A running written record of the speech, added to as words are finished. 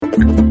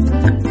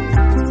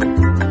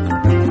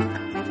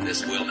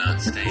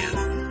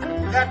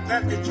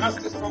demand for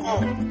justice for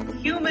all.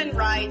 Human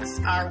rights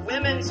are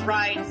women's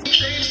rights.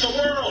 Change the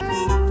world.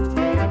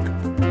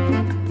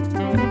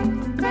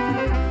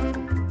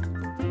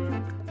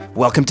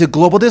 Welcome to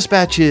Global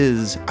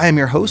Dispatches. I am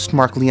your host,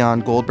 Mark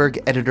Leon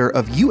Goldberg, editor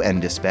of UN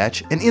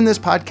Dispatch, and in this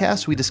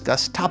podcast we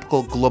discuss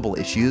topical global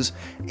issues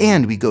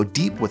and we go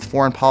deep with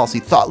foreign policy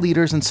thought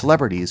leaders and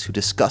celebrities who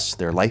discuss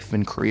their life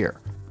and career.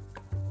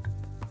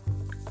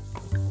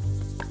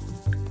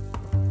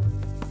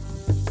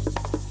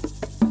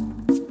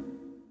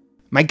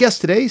 My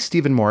guest today,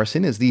 Stephen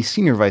Morrison, is the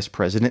Senior Vice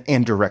President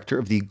and Director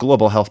of the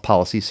Global Health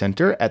Policy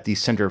Center at the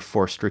Center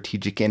for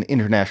Strategic and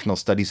International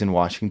Studies in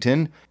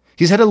Washington.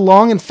 He's had a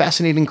long and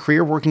fascinating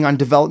career working on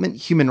development,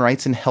 human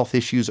rights, and health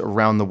issues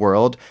around the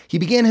world. He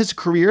began his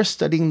career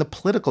studying the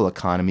political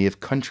economy of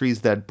countries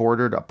that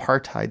bordered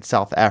apartheid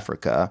South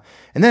Africa,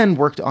 and then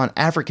worked on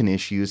African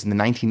issues in the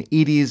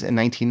 1980s and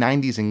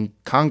 1990s in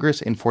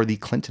Congress and for the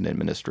Clinton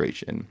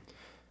administration.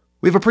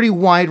 We have a pretty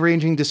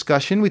wide-ranging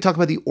discussion. We talk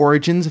about the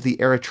origins of the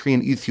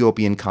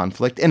Eritrean-Ethiopian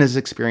conflict and his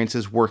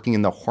experiences working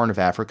in the Horn of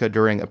Africa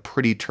during a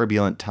pretty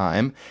turbulent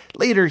time.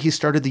 Later, he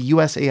started the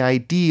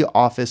USAID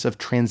Office of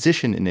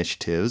Transition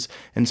Initiatives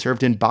and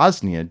served in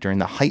Bosnia during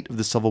the height of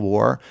the Civil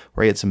War,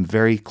 where he had some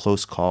very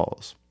close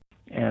calls.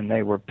 And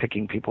they were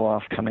picking people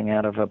off coming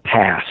out of a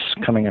pass,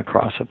 coming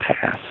across a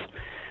pass.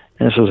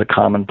 And this was a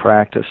common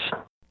practice.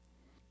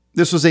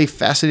 This was a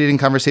fascinating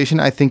conversation.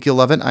 I think you'll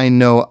love it. I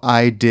know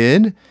I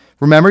did.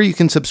 Remember, you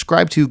can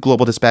subscribe to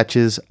Global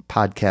Dispatches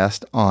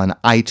podcast on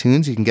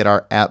iTunes. You can get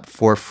our app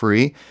for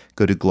free.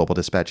 Go to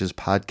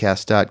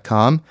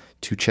globaldispatchespodcast.com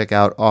to check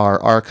out our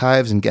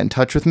archives and get in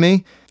touch with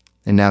me.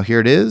 And now here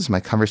it is, my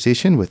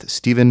conversation with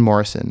Stephen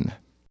Morrison.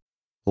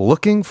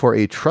 Looking for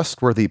a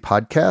trustworthy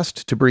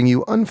podcast to bring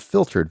you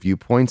unfiltered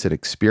viewpoints and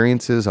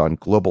experiences on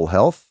global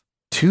health?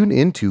 Tune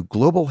into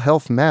Global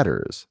Health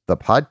Matters, the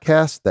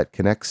podcast that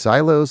connects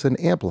silos and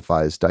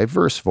amplifies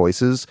diverse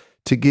voices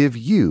to give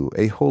you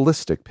a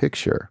holistic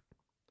picture.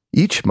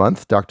 Each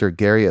month, Dr.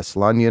 Gary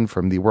Aslanyan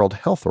from the World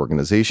Health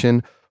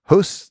Organization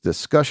hosts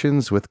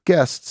discussions with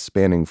guests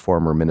spanning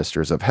former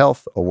ministers of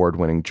health,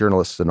 award-winning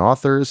journalists and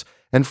authors,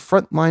 and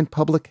frontline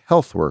public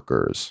health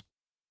workers.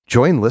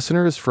 Join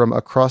listeners from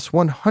across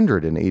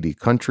 180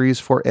 countries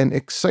for an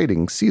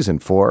exciting Season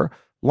 4,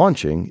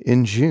 launching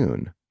in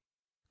June.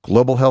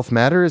 Global Health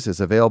Matters is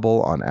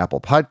available on Apple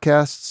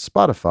Podcasts,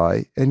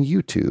 Spotify, and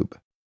YouTube.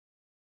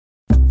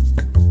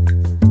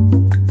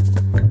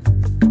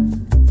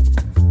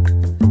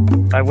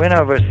 I went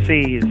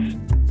overseas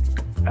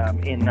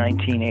in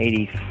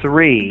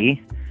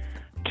 1983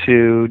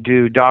 to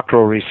do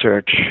doctoral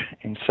research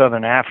in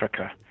Southern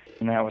Africa,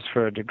 and that was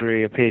for a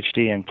degree, a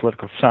PhD in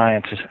political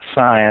science.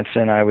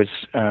 And I was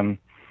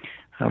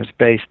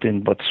based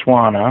in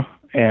Botswana,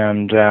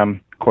 and of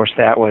course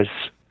that was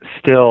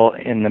still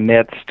in the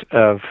midst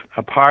of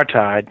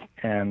apartheid,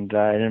 and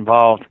it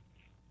involved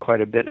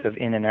quite a bit of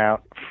in and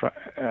out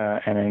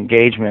and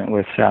engagement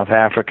with South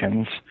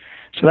Africans.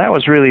 So that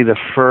was really the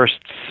first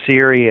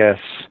serious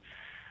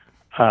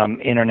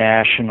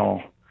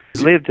international.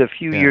 I lived a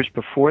few years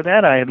before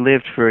that. I had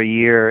lived for a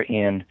year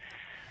in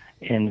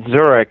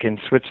Zurich in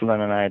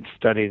Switzerland, and I had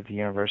studied at the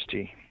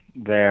university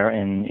there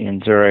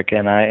in Zurich.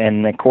 And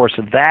in the course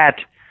of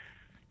that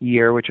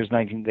year, which was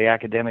the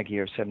academic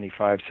year of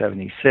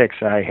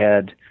 75-76, I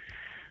had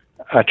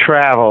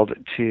traveled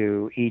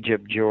to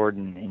Egypt,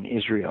 Jordan, and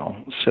Israel.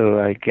 So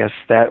I guess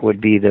that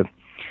would be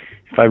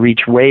if I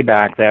reach way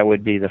back, that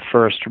would be the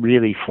first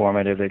really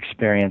formative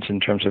experience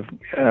in terms of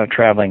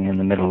traveling in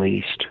the Middle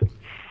East.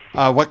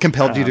 What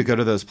compelled you to go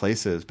to those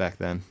places back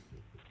then?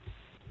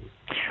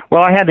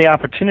 Well, I had the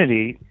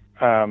opportunity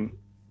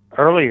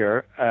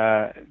earlier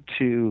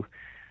to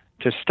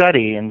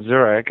study in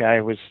Zurich.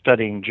 I was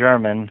studying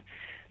German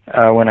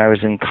when I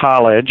was in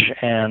college,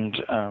 and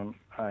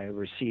I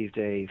received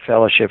a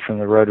fellowship from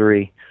the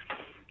Rotary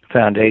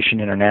Foundation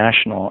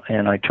International,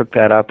 and I took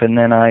that up, and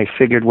then I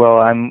figured, well,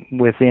 I'm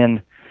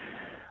within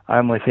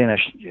a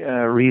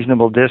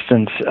reasonable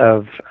distance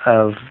of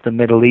the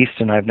Middle East,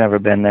 and I've never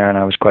been there, and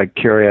I was quite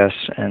curious,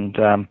 and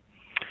so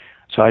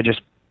I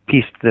just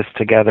pieced this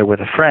together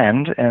with a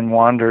friend and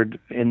wandered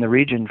in the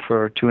region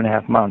for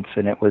 2.5 months,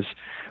 and it was,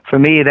 for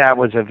me, that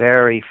was a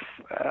very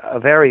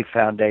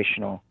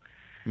foundational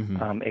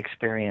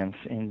experience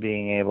in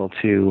being able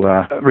to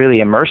really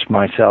immerse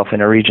myself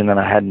in a region that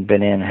I hadn't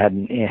been in,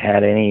 hadn't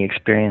had any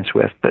experience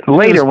with. But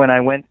later, when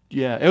I went,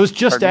 it was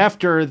just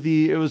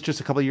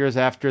a couple of years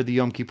after the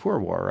Yom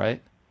Kippur War,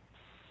 right?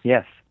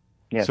 Yes.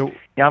 So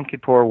Yom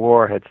Kippur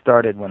War had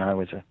started when I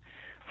was a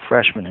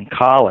freshman in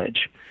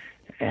college,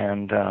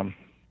 and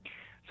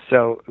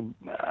so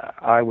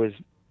I was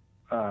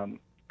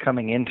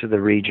coming into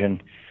the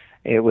region.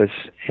 It was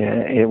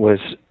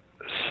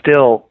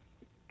still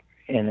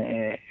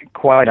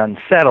quite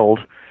unsettled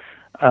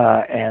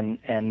and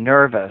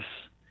nervous,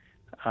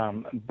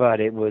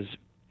 but it was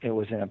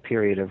in a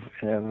period of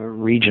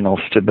regional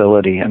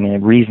stability. I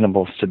mean,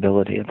 reasonable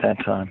stability at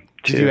that time.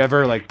 Did you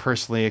ever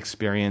personally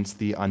experience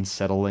the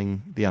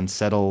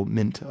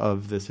unsettlement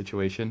of the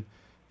situation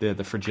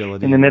the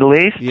fragility in the Middle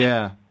East.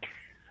 Yeah.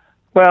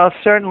 Well,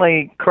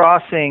 certainly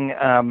crossing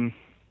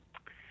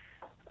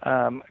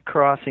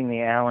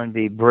the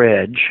Allenby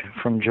Bridge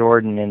from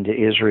Jordan into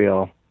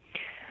Israel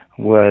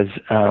was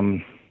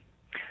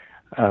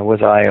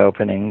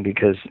eye-opening,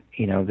 because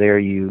there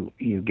you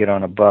get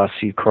on a bus,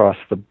 you cross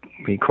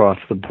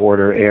the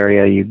border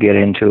area, you get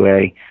into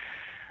a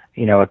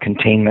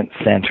containment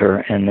center,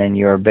 and then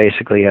you're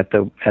basically at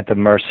the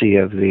mercy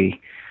of the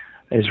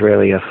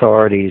Israeli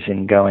authorities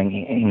in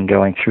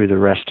going through the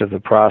rest of the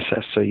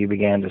process. So you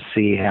began to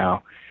see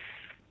how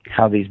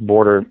these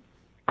border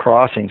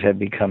crossings had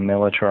become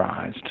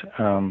militarized.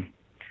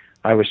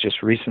 I was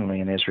just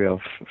recently in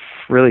Israel,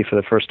 really for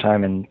the first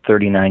time in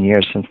 39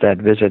 years since that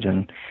visit,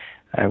 and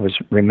I was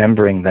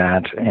remembering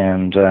that,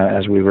 and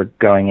as we were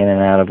going in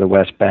and out of the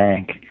West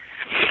Bank.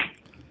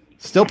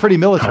 Still pretty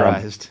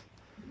militarized.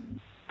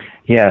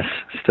 Yes,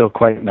 still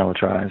quite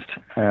militarized.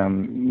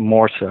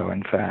 More so,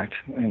 in fact,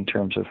 in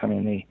terms of,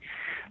 the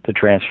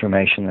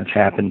transformation that's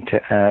happened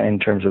in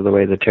terms of the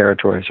way the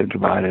territories are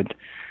divided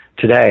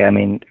today.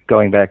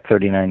 Going back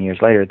 39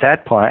 years later, at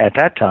that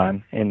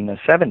time in the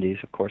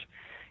 70s, of course,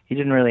 you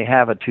didn't really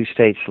have a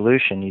two-state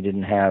solution. You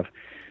didn't have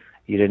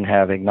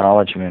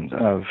acknowledgement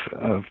of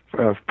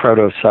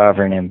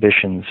proto-sovereign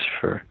ambitions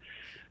for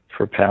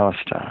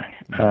Palestine.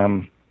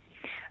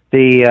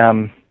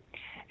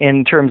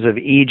 In terms of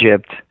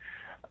Egypt,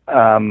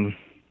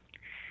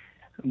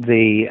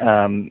 the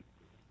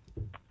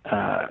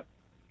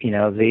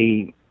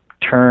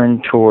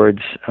turn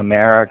towards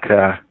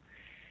America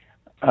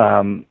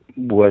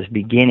was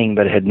beginning,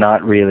 but had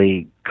not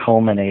really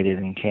culminated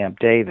in Camp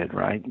David.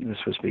 Right,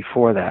 this was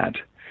before that.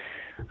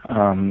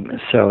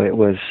 So it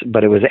was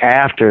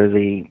after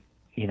the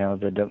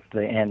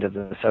end of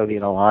the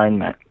Soviet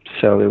alignment.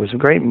 So there was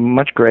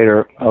much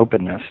greater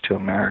openness to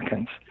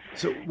Americans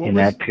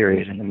that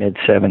period in the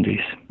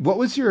mid-70s. What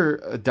was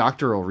your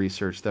doctoral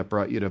research that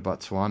brought you to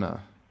Botswana?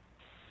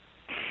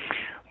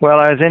 Well,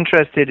 I was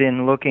interested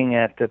in looking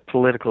at the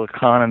political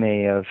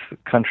economy of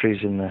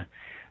countries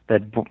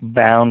that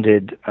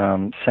bounded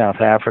South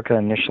Africa.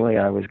 Initially,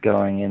 I was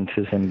going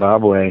into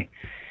Zimbabwe,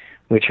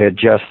 which had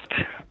just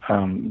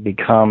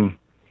become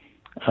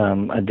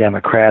a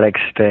democratic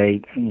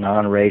state,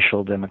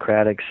 non-racial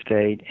democratic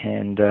state,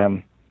 and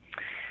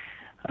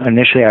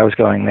initially I was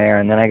going there,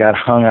 and then I got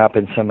hung up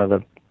in some of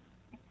the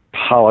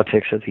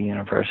politics at the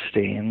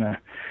university. And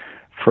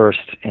first,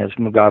 as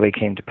Mugabe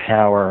came to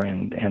power,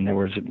 and there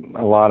was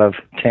a lot of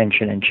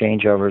tension and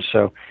changeover,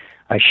 so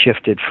I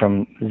shifted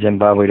from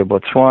Zimbabwe to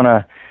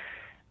Botswana.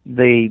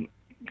 The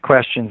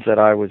questions that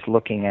I was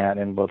looking at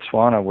in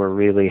Botswana were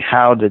really,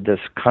 how did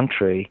this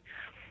country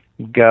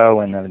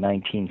go in the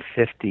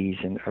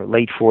 1950s or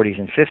late 40s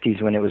and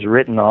 50s, when it was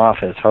written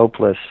off as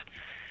hopeless,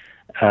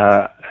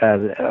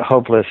 as a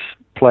hopeless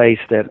place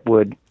that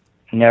would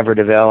never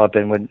develop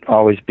and would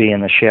always be in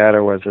the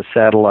shadow as a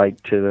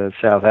satellite to the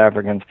South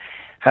Africans?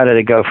 How did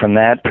it go from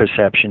that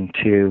perception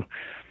to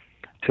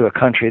a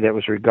country that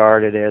was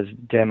regarded as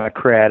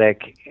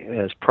democratic,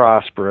 as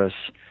prosperous,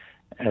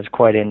 as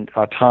quite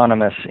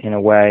autonomous in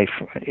a way?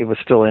 It was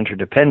still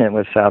interdependent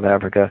with South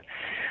Africa,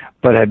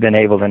 but had been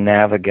able to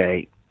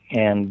navigate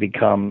and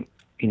become,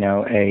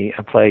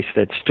 a place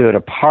that stood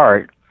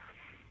apart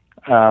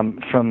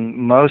from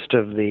most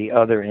of the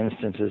other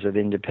instances of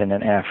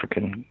independent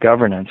African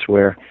governance,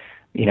 where,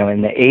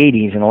 in the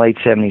 80s, in the late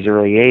 70s,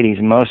 early 80s,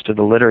 most of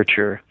the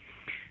literature,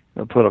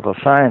 the political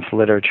science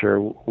literature,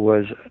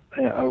 was,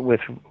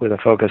 with a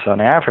focus on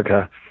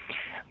Africa,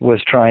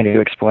 was trying to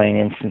explain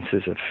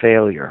instances of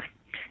failure,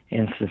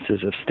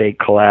 instances of state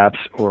collapse,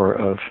 or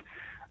of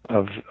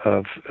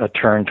a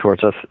turn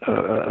towards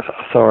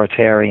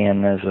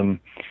authoritarianism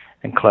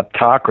and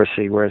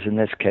kleptocracy, whereas in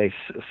this case,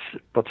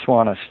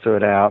 Botswana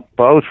stood out,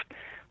 both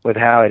with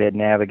how it had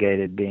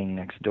navigated being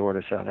next door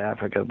to South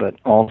Africa, but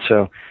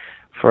also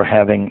for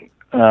having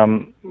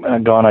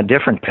gone a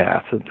different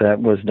path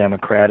that was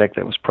democratic,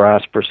 that was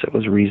prosperous, that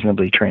was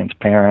reasonably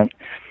transparent.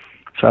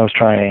 So I was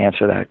trying to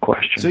answer that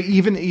question. So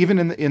even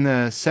in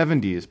the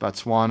 70s,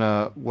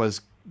 Botswana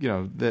was,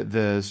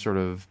 the sort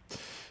of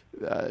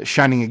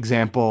shining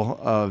example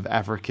of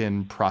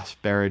African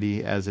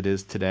prosperity as it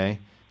is today,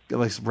 at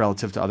least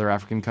relative to other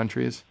African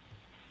countries.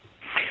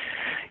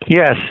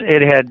 Yes,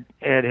 it had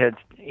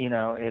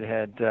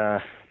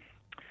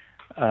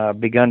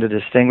begun to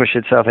distinguish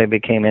itself. It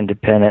became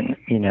independent,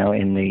 in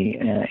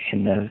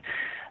the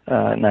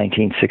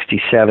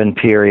 1967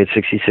 period,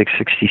 66,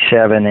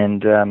 67,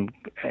 and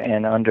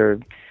under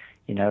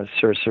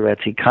Sir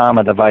Seretse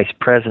Khama, the vice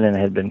president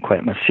had been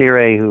Kwet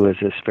Masire, who was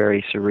this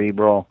very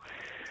cerebral,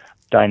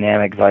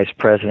 dynamic vice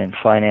president,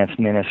 finance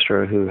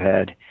minister, who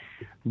had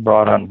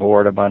brought on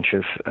board a bunch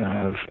of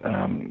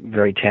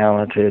very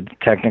talented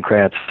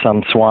technocrats,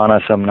 some Swana,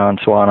 some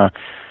non-Swana,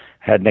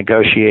 had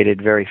negotiated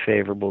very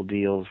favorable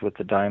deals with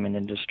the diamond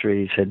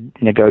industries, had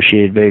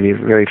negotiated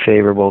very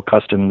favorable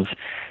customs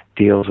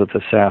deals with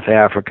the South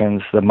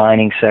Africans. The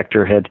mining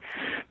sector had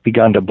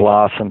begun to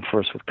blossom,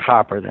 first with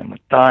copper, then with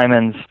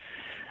diamonds.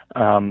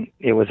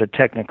 It was a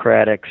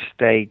technocratic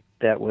state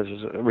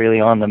really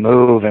on the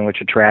move and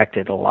which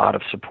attracted a lot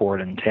of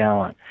support and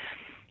talent.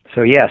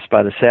 So yes,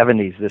 by the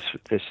 70s,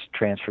 this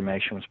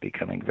transformation was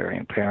becoming very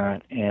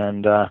apparent,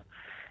 and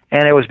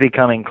it was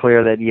becoming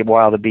clear that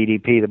while the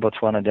BDP, the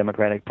Botswana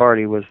Democratic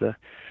Party, was the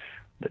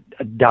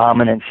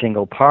dominant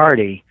single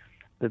party,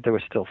 that there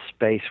was still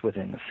space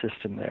within the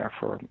system there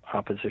for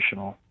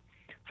oppositional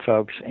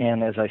folks.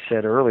 And as I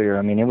said earlier,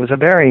 I mean, it was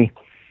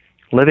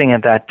living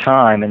at that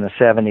time in the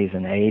 70s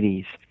and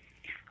 80s,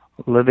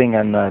 living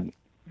on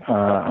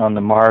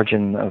the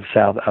margin of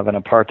an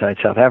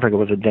apartheid South Africa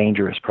was a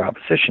dangerous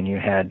proposition. You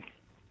had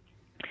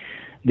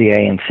the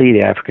ANC,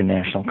 the African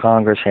National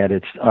Congress, had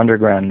its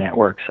underground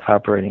networks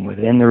operating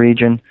within the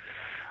region.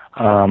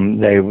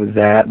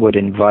 That would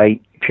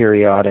invite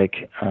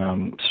periodic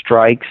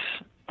strikes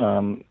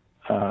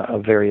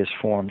of various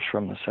forms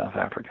from the South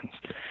Africans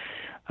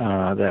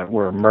that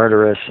were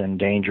murderous and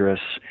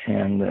dangerous,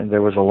 and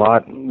there was a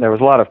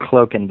lot of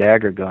cloak and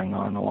dagger going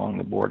on along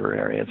the border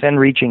areas and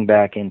reaching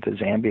back into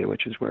Zambia,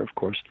 which is where, of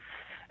course,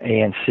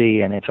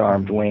 ANC and its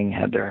armed wing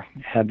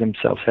had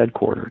themselves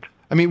headquartered.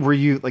 I mean, were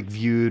you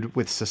viewed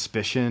with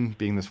suspicion,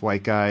 being this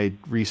white guy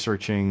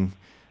researching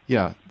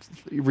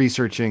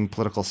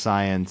political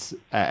science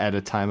at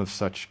a time of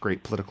such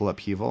great political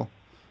upheaval?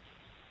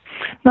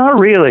 Not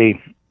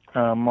really,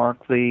 Mark.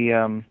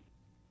 I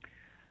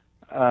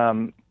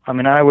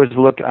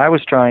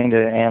was trying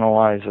to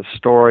analyze a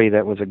story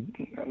that was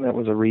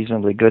a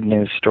reasonably good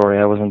news story.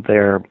 I wasn't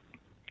there.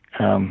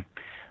 I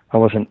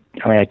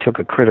took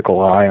a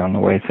critical eye on the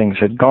way things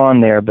had gone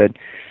there,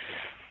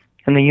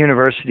 and the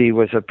university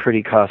was a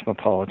pretty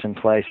cosmopolitan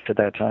place at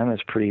that time. It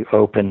was pretty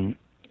open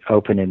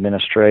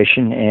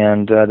administration,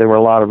 and there were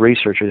a lot of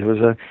researchers.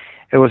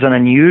 It was an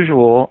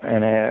unusual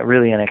and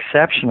really an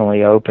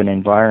exceptionally open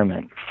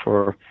environment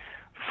for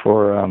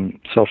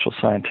social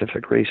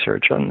scientific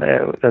research, and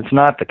that's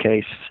not the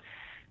case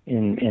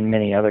in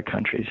many other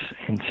countries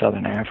in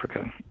Southern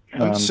Africa.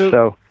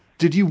 So,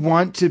 did you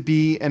want to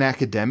be an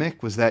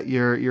academic? Was that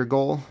your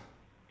goal?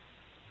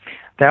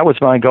 That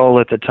was my goal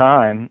at the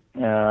time.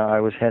 I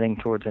was heading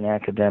towards an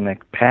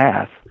academic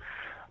path,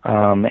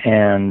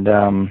 and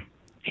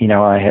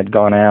I had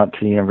gone out to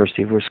the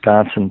University of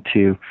Wisconsin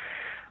to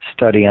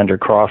study under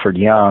Crawford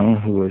Young,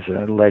 who was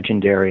a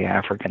legendary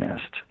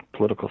Africanist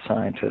political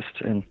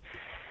scientist, and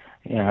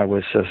I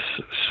was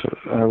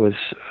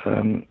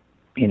an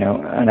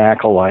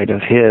acolyte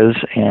of his,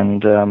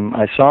 and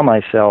I saw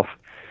myself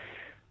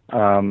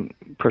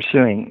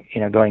pursuing,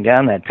 going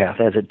down that path.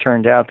 As it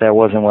turned out, that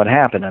wasn't what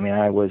happened. I mean,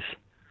 I was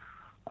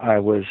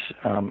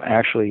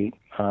actually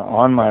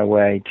on my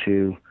way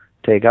to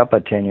take up a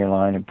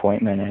tenure-line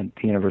appointment at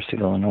the University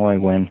of Illinois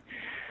when,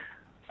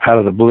 out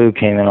of the blue,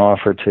 came an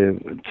offer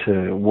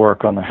to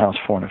work on the House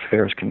Foreign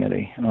Affairs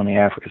Committee, on the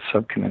Africa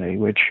Subcommittee,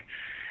 which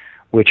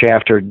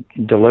after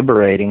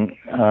deliberating,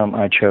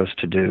 I chose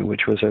to do,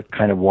 which was a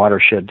kind of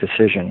watershed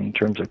decision in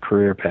terms of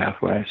career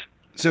pathways.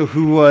 So this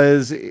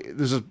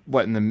was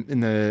what, in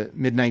the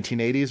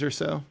mid-1980s or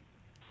so?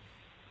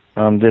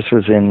 This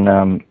was in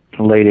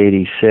late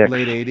 86.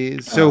 Late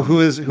 80s. So who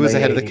was the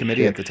head of the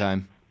committee at the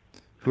time?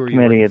 Who were you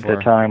committee at for?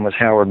 the time was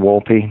Howard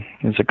Wolpe.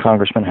 It was a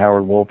Congressman,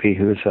 Howard Wolpe,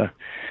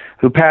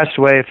 who passed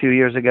away a few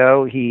years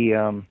ago. He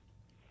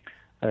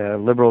a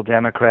liberal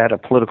Democrat, a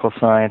political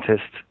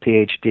scientist,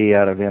 PhD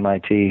out of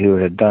MIT, who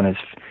had done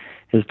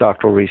his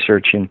doctoral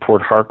research in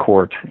Port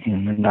Harcourt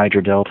in the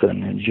Niger Delta in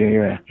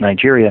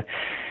Nigeria,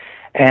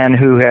 and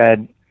who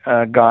had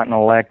gotten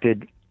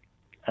elected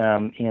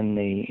in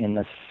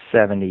the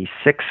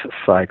 76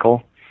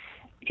 cycle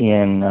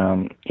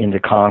into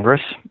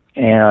Congress,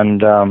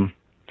 and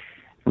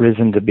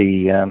risen to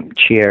be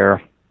chair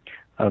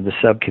of the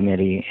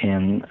subcommittee,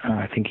 and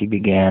I think he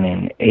began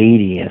in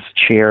 80 as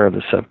chair of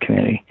the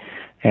subcommittee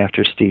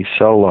after Steve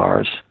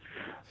Solars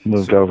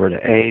moved over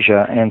to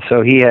Asia. And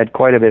so he had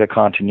quite a bit of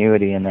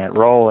continuity in that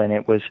role,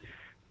 and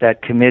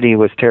that committee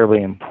was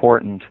terribly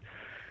important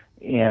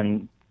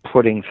in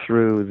putting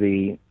through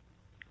the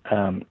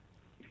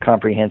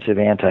Comprehensive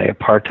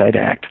Anti-Apartheid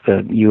Act,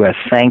 the U.S.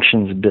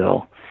 Sanctions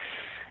Bill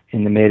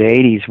in the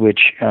mid-'80s,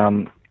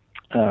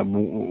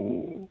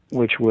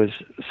 which was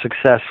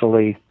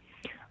successfully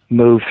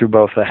moved through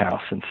both the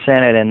House and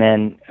Senate, and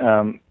then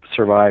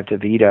survived a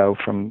veto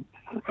from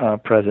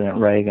President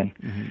Reagan.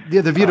 Mm-hmm.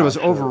 Yeah, the veto was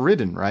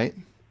overridden, right?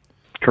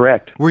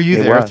 Correct. Were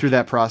you there through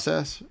that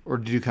process, or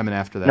did you come in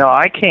after that? No,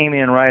 I came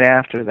in right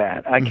after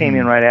that.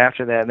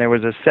 And there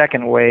was a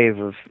second wave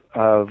of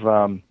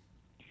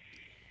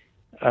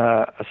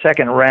a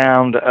second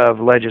round of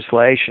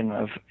legislation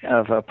of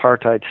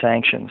apartheid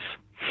sanctions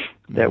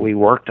that we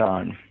worked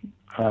on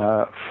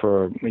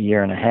for a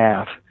year and a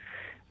half.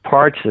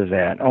 Parts of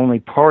that, only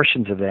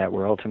portions of that,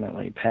 were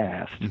ultimately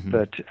passed. Mm-hmm.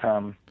 But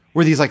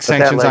were these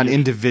sanctions on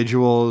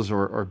individuals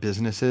or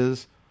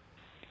businesses?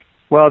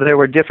 Well, there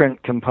were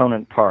different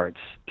component parts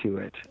to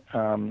it,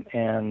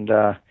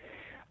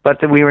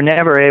 but we were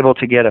never able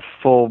to get a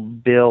full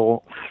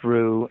bill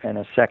through in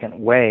a second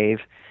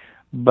wave.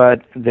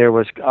 But there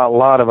was a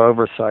lot of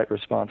oversight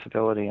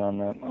responsibility on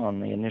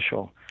the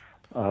initial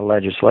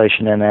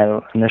legislation, and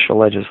that initial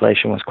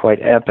legislation was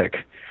quite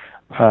epic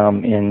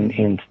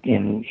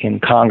in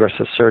Congress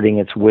asserting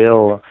its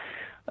will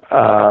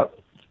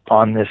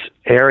on this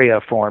area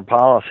of foreign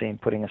policy and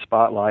putting a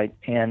spotlight.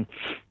 And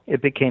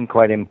it became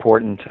quite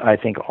important, I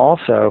think,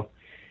 also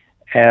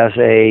as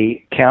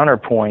a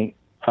counterpoint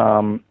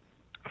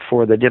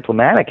for the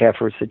diplomatic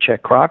efforts that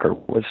Chet Crocker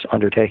was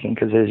undertaking.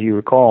 Because as you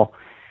recall,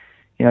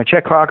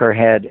 Chet Crocker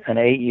had an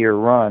 8-year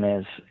run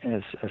as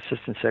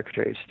Assistant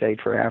Secretary of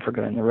State for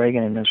Africa in the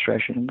Reagan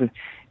administration, with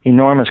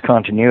enormous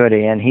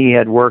continuity, and he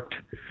had worked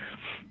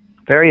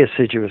very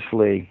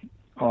assiduously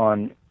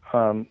on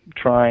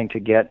trying to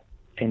get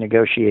a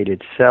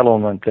negotiated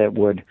settlement that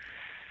would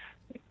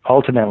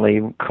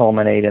ultimately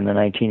culminate in the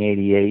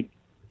 1988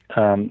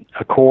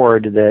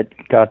 accord that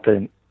got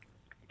the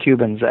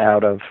Cubans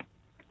out of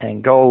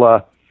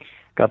Angola,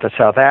 got the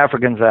South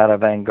Africans out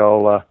of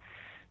Angola,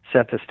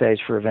 set the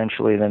stage for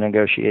eventually the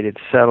negotiated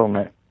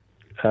settlement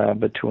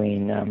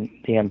between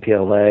the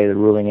MPLA, the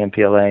ruling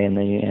MPLA,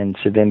 and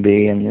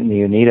Savimbi and the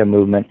UNITA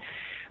movement,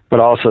 but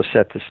also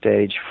set the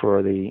stage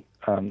for the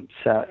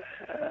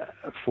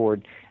for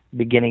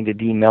beginning to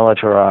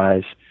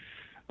demilitarize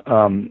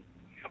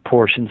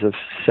portions of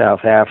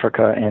South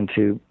Africa and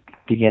to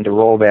begin to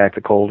roll back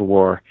the Cold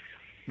War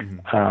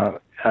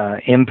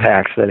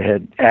impacts that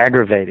had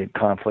aggravated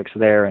conflicts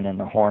there and in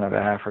the Horn of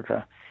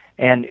Africa.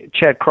 And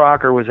Chet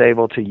Crocker was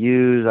able to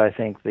use, I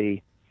think,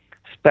 the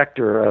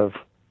specter of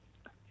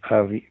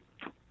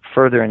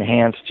further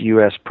enhanced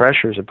U.S.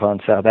 pressures upon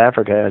South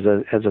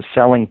Africa as a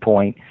selling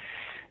point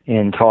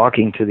in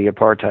talking to the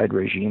apartheid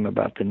regime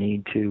about the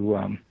need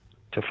to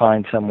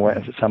find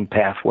some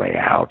pathway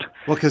out.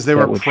 Well, because they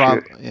were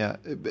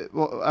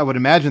Well, I would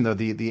imagine though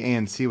the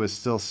ANC was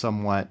still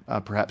somewhat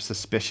perhaps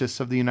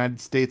suspicious of the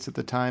United States at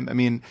the time. I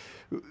mean,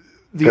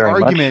 the Very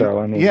argument,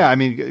 much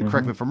so.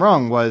 Correct me if I'm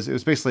wrong, it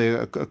was basically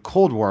a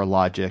Cold War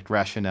logic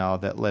rationale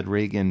that led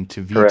Reagan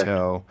to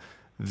veto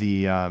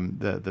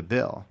the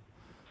bill.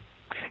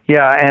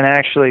 Yeah, and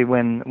actually,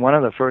 when one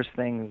of the first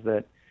things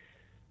that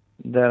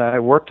I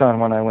worked on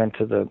when I went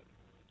to the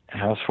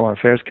House Foreign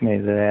Affairs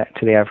Committee,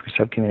 to the Africa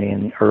Subcommittee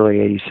in early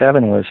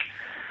 '87, was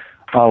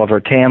Oliver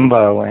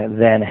Tambo,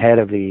 then head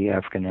of the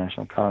African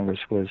National Congress,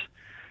 was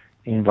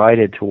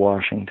invited to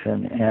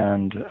Washington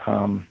and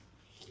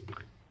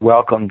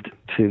welcomed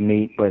to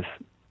meet with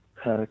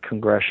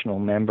congressional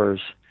members,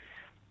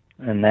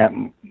 and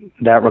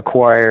that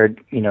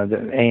required, the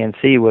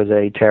ANC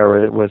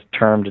was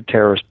termed a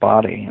terrorist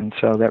body, and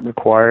so that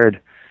required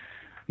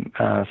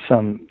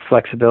some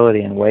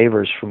flexibility and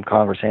waivers from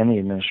Congress and the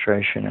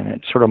administration, and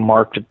it sort of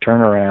marked a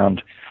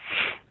turnaround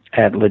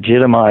at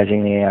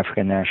legitimizing the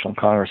African National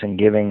Congress and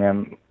giving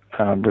them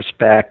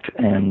respect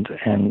and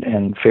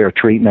fair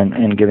treatment,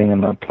 and giving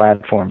them a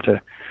platform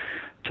to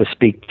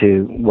speak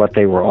to what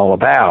they were all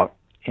about.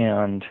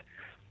 And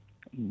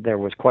there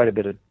was quite a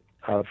bit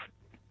of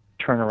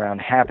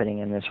turnaround happening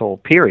in this whole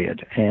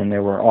period, and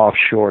there were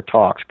offshore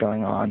talks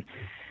going on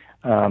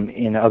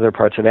in other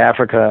parts of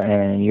Africa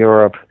and in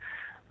Europe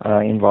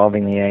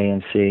involving the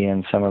ANC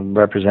and some of the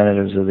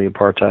representatives of the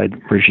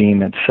apartheid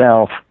regime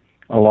itself,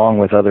 along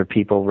with other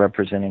people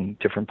representing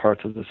different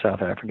parts of the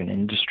South African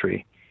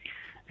industry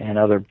and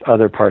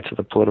other parts of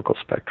the political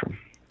spectrum.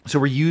 So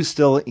were you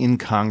still in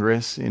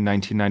Congress in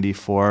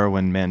 1994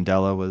 when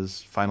Mandela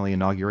was finally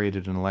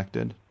inaugurated and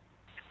elected?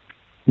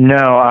 No,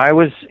 I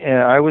was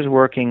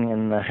working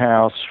in the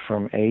House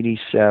from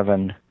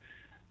 '87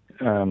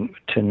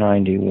 to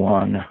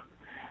 '91,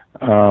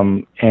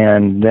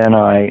 and then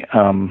I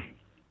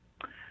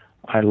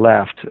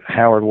left.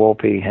 Howard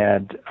Wolpe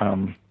had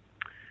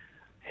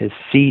his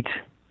seat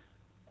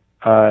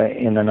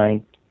in the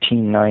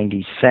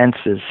 1990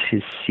 census.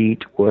 His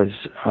seat was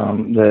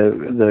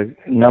the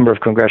number of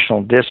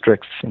congressional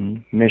districts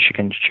in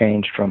Michigan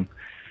changed from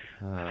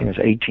I think it was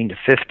 18 to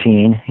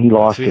 15. He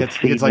lost his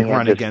seat. He's like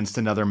run against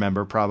another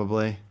member,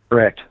 probably.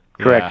 Correct.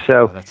 Yeah,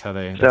 so that's how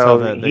they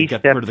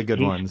get rid of the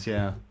good ones.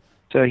 Yeah.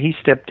 So he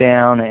stepped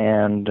down,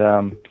 and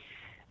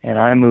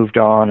I moved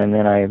on, and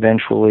then I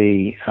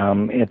eventually,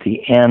 at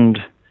the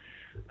end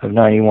of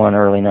 '91,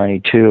 early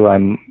 '92,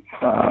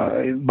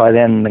 by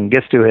then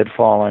Mengistu had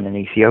fallen in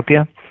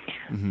Ethiopia.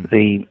 Mm-hmm.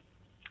 The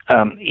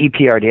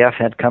EPRDF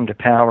had come to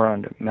power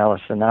under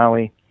Meles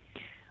Zenawi.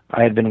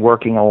 I had been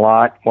working a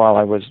lot while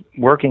I was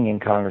working in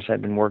Congress.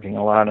 I'd been working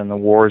a lot in the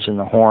wars in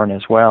the Horn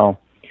as well,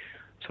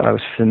 so I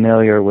was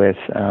familiar with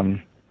the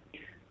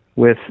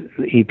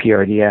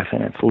EPRDF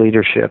and its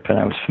leadership, and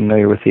I was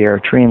familiar with the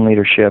Eritrean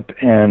leadership,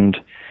 and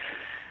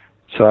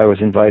so I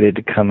was invited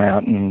to come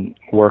out and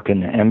work in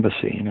the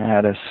embassy in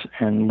Addis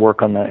and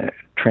work on the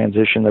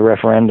transition, the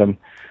referendum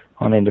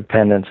on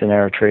independence in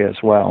Eritrea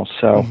as well.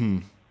 So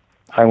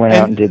I went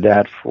out and did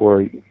that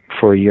for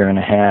a year and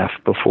a half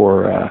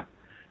before.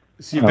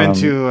 So you've been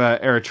to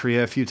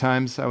Eritrea a few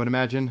times, I would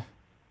imagine?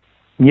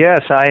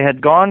 Yes, I had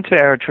gone to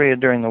Eritrea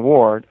during the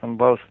war on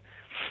both.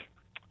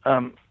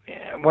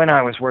 When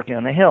I was working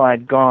on the Hill,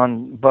 I'd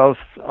gone both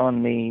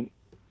on the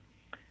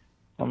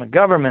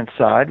government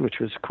side, which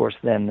was, of course,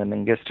 then the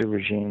Mengistu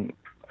regime,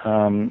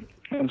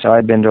 So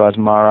I'd been to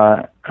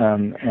Asmara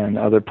and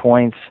other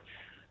points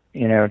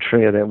in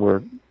Eritrea that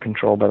were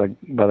controlled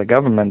by the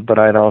government, but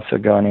I'd also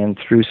gone in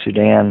through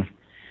Sudan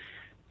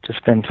to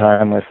spend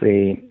time with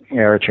the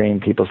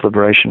Eritrean People's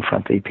Liberation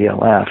Front, the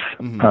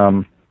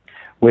EPLF,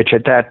 which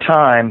at that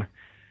time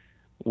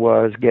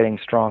was getting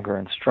stronger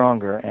and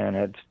stronger and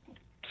had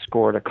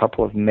scored a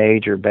couple of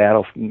major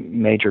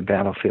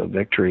battlefield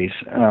victories.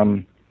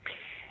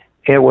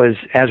 It was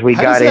as we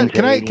got into.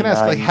 Can I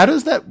ask, like, how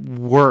does that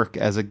work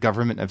as a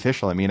government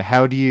official? I mean,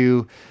 how do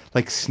you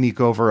sneak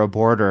over a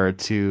border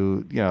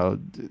to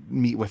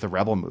meet with a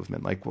rebel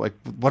movement? Like what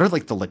are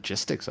the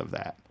logistics of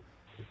that?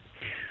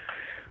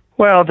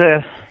 Well,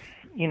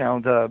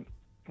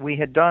 we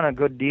had done a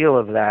good deal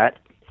of that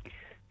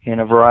in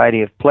a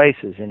variety of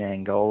places in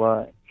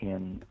Angola,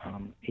 in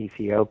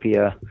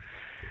Ethiopia,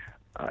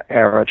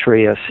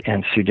 Eritrea,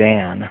 and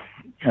Sudan,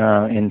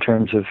 in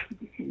terms of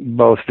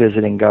both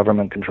visiting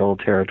government-controlled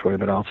territory,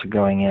 but also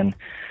going in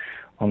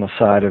on the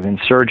side of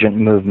insurgent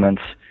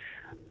movements.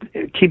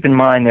 Keep in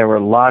mind there were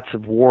lots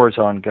of wars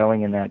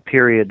ongoing in that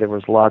period. There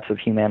was lots of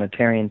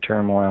humanitarian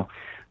turmoil.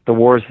 The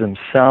wars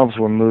themselves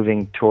were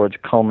moving towards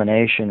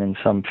culmination in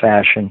some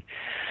fashion,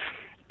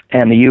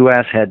 and the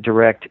U.S. had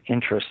direct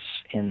interests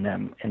in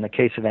them. In the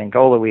case of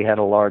Angola, we had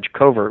a large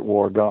covert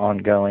war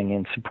ongoing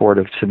in support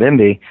of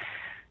Savimbi.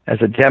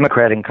 As a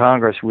Democrat in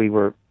Congress, we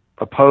were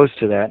opposed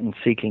to that and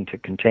seeking to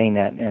contain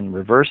that and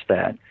reverse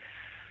that.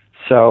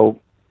 So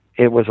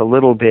it was a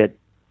little bit,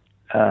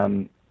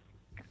 it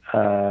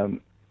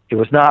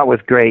was not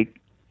with great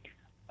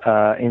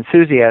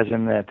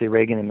enthusiasm that the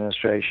Reagan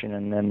administration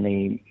and then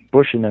the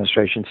Bush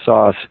administration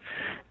saw us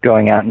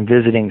going out and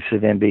visiting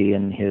Savimbi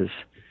in his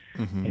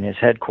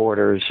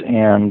headquarters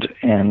and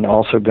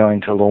also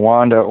going to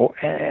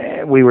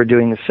Luanda. We were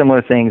doing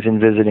similar things in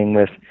visiting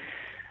with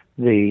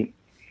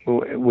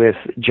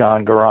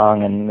John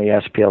Garang and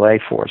the SPLA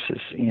forces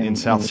in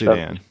South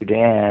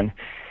Sudan,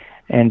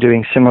 and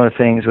doing similar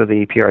things with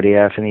the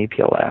EPRDF and the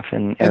EPLF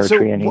in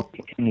Eritrea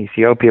and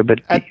Ethiopia. But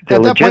at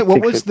that point,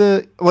 what was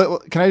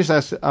can I just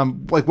ask,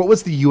 what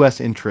was the U.S.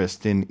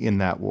 interest in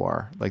that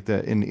war,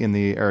 in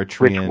the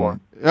Eritrean? Which war?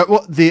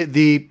 Well,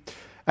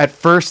 at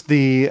first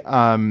the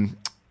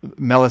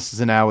Meles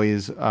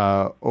Zenawi's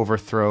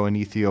overthrow in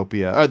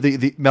Ethiopia,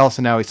 the Meles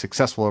Zenawi's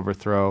successful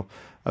overthrow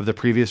of the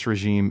previous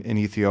regime in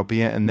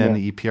Ethiopia, and then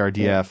the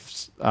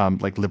EPRDF's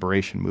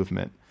liberation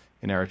movement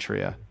in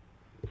Eritrea.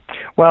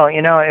 Well,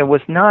 it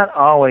was not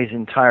always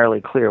entirely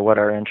clear what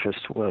our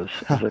interest was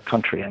as a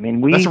country. I mean,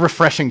 that's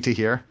refreshing to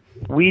hear.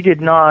 We did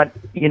not,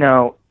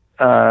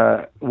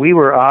 we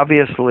were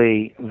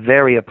obviously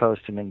very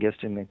opposed to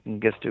Mengistu.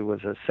 Mengistu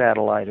was a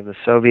satellite of the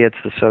Soviets.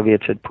 The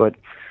Soviets had put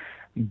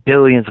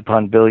billions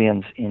upon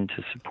billions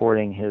into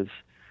supporting his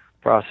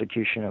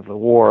prosecution of the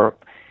war.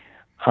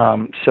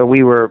 So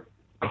we were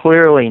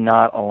clearly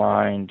not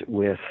aligned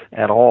with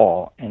at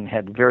all and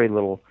had very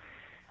little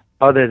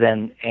other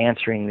than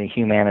answering the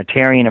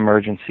humanitarian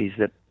emergencies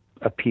that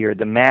appeared,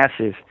 the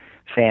massive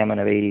famine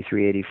of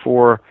 83,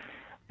 84,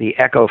 the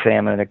echo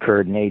famine that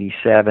occurred in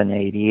 87,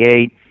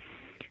 88.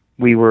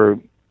 We were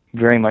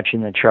very much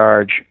in the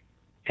charge,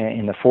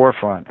 in the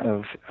forefront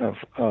of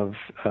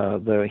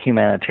the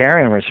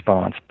humanitarian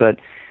response, but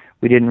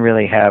we didn't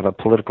really have a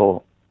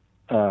political,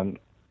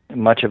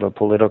 much of a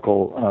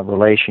political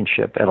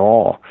relationship at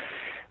all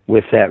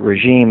with that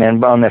regime.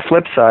 And on the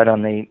flip side,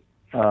 on the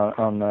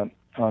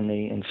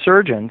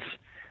insurgents,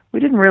 we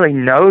didn't really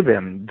know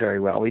them very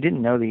well. We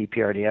didn't know the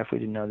EPRDF. We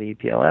didn't know the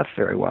EPLF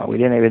very well. We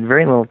didn't have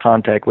very little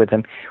contact with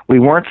them. We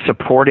weren't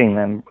supporting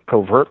them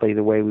covertly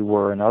the way we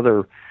were in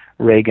other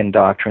Reagan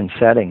doctrine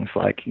settings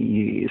like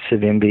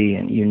Savimbi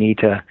and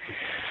UNITA.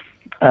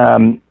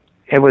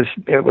 It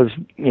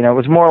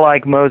was more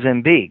like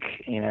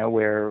Mozambique,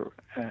 where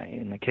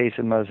in the case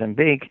of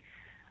Mozambique,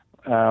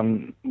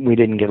 we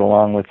didn't get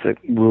along with the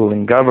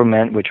ruling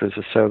government, which was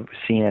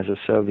seen as a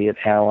Soviet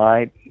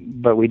ally,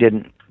 but we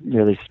didn't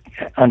really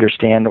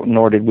understand,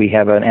 nor did we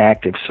have an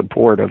active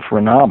support of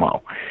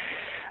Renamo.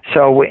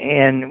 So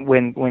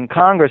when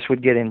Congress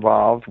would get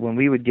involved, when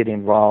we would get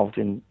involved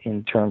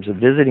in terms of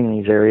visiting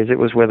these areas, it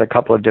was with a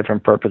couple of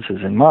different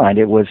purposes in mind.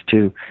 It was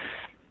to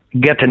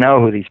get to know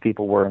who these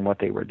people were and what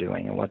they were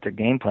doing and what their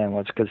game plan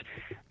was, because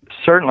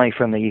certainly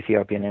from the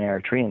Ethiopian and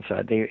Eritrean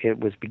side, it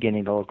was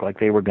beginning to look like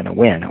they were going to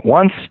win.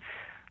 Once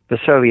the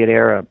Soviet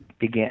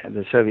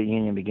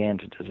Union began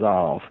to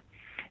dissolve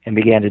and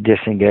began to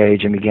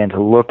disengage and began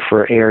to look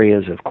for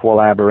areas of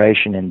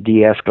collaboration and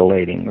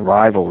de-escalating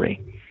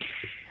rivalry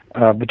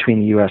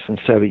between the U.S.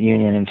 and Soviet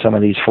Union in some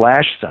of these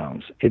flash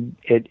zones,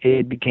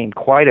 it became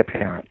quite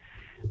apparent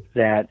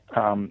that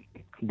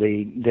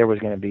there was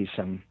going to be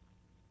some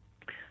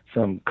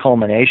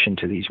culmination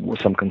to these,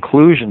 some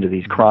conclusion to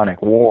these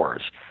chronic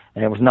wars,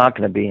 and it was not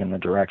going to be in the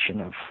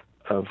direction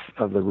of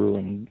the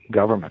ruling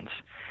governments.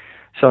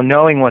 So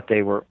knowing what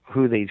they were,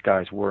 who these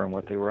guys were, and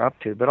what they were up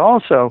to, but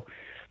also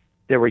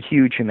there were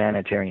huge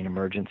humanitarian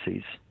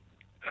emergencies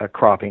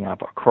cropping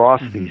up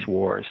across these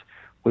wars,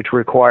 which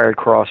required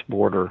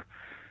cross-border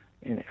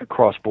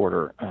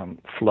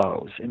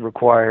flows. It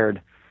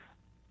required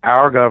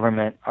our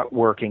government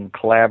working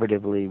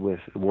collaboratively with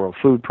the World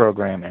Food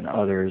Program and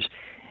others,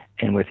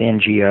 and with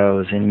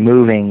NGOs, and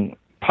moving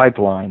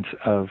pipelines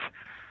of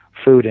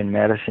food and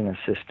medicine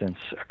assistance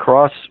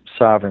across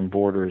sovereign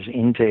borders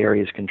into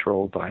areas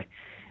controlled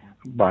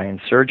by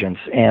insurgents.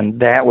 And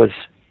that was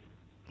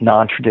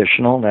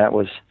non-traditional, that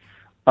was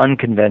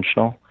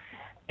unconventional,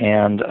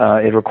 and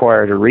it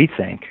required a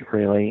rethink,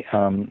 really,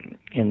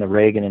 in the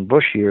Reagan and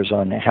Bush years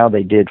on how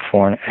they did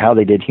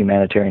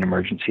humanitarian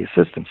emergency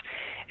assistance.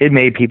 It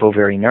made people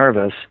very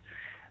nervous,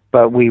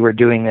 but we were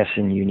doing this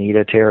in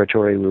UNITA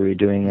territory. We were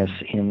doing this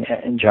in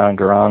John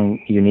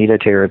Garang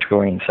UNITA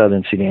territory in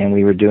southern Sudan.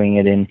 We were doing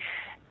it in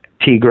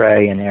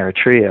Tigray and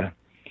Eritrea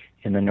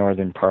in the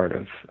northern part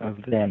of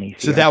then Ethiopia.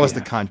 So that was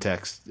the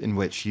context in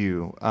which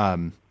you...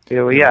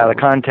 the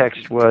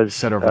context was...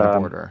 Set over the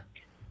border.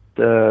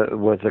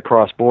 Was the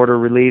cross-border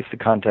relief. The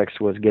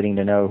context was getting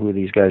to know who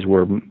these guys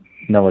were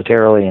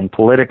militarily and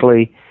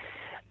politically.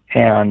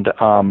 And...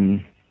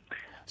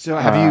 So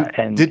have you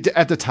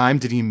at the time?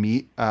 Did you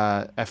meet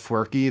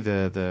Afwerki,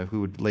 the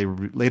who would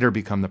later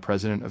become the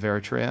president of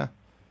Eritrea?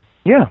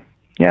 Yeah.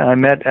 I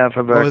met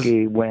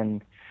Afwerki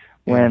when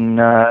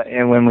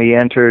we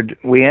entered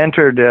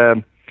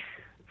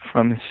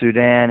from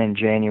Sudan in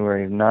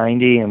January of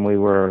 '90, and we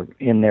were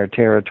in their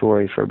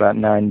territory for about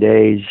 9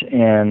 days.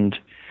 And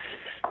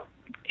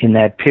in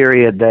that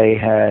period, they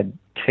had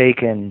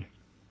taken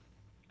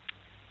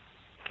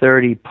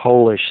 30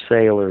 Polish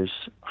sailors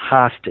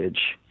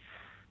hostage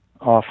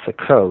off the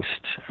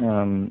coast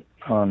on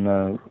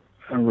the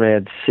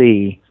Red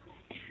Sea,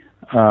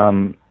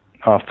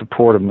 off the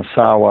port of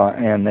Massawa,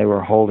 and they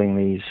were holding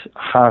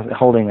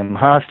them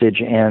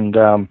hostage and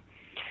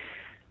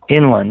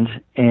inland.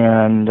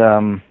 And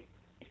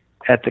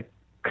at the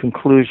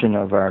conclusion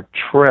of our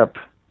trip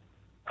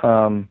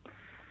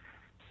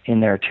in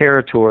their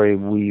territory,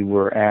 we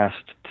were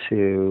asked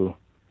to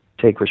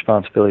take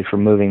responsibility for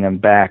moving them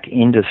back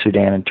into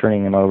Sudan and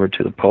turning them over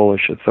to the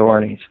Polish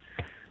authorities,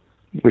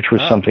 which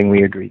was something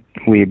we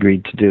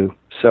agreed to do.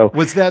 So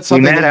was that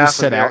something that you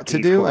set out to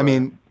do? I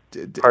mean,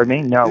 pardon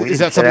me? No, we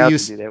didn't set out to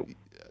do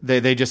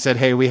that. They just said,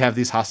 "Hey, we have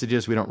these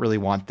hostages. We don't really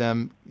want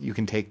them. You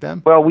can take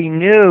them." Well, we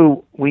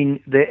knew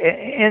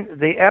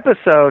the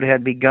episode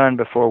had begun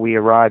before we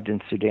arrived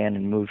in Sudan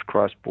and moved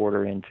cross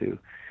border into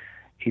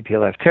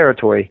EPLF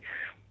territory.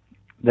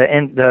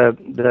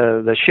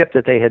 The ship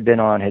that they had been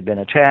on had been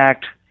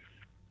attacked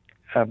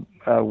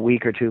a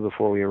week or two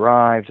before we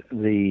arrived.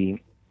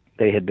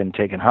 They had been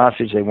taken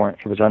hostage. It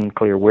was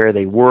unclear where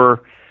they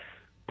were.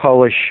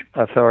 Polish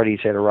authorities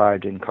had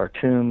arrived in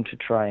Khartoum to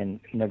try and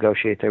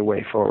negotiate their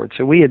way forward.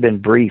 So we had been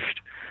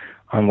briefed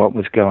on what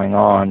was going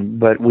on,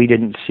 but we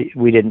didn't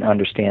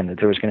understand that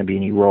there was going to be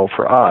any role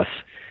for us.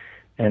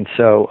 And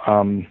so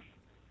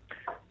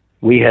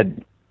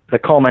the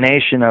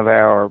culmination of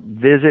our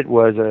visit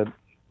was a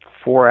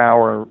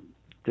 4-hour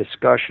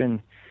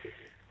discussion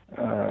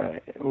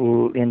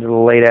into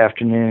the late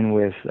afternoon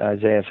with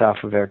Isaias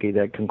Afwerki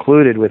that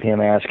concluded with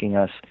him asking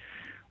us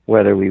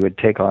whether we would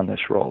take on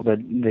this role. That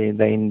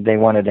they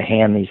wanted to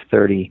hand these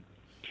 30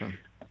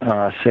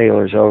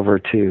 sailors over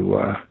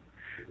to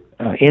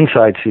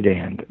inside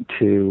Sudan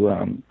to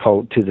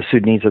the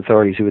Sudanese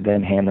authorities, who would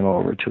then hand them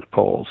over to the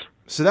Poles.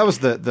 So that was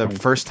the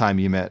first time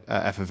you met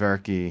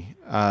Afwerki.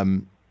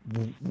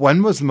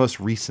 When was most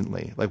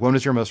recently? Like, when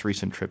was your most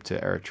recent trip to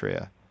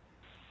Eritrea?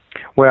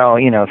 Well,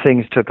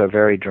 things took a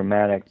very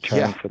dramatic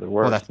turn for the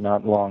worse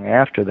not long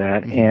after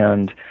that,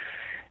 and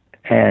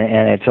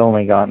it's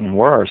only gotten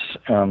worse.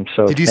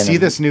 So did you see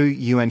this new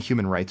UN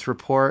Human Rights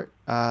Report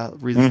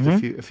released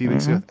a few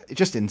weeks ago? It's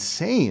just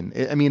insane.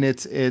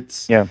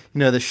 It's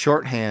the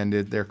shorthand,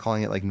 they're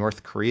calling it like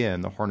North Korea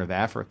and the Horn of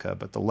Africa,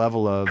 but the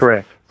level of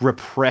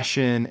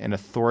repression and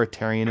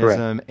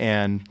authoritarianism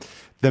and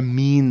the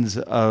means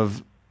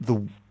of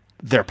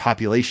their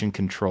population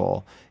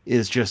control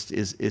is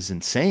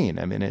insane.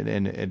 I mean,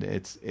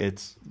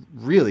 it's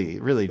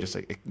really just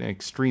an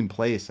extreme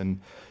place.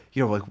 And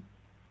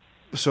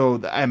so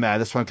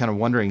that's why I'm kind of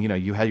wondering.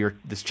 You had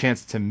this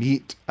chance to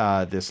meet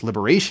this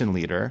liberation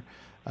leader,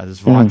 this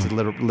vaunted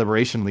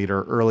liberation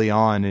leader early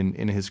on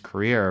in his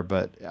career.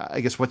 But I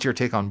guess what's your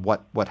take on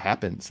what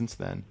happened since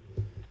then?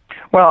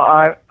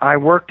 Well, I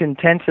worked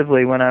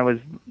intensively when I was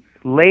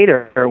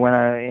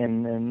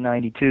in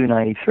 92,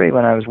 93,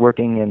 when I was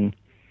working in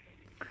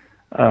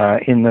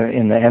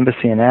the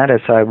embassy in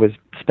Addis. I was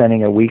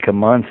spending a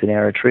month in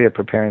Eritrea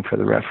preparing for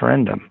the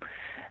referendum,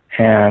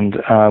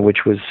 and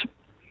which was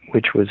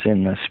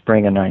in the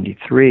spring of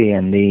 '93,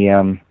 and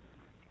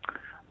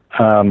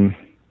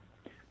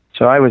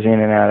so I was in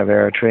and out of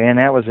Eritrea, and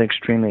that was an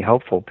extremely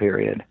hopeful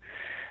period.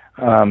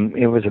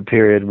 It was a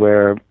period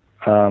where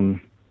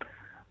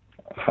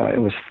it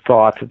was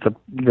thought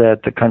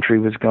that the country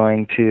was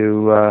going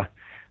to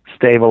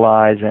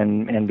stabilize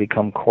and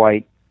become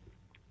quite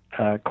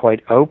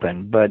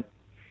open, but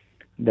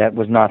that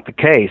was not the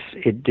case.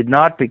 It did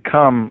not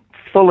become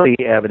fully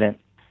evident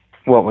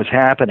what was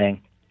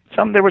happening.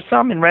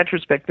 In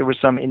retrospect, there were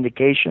some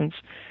indications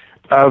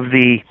of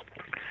the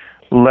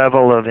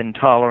level of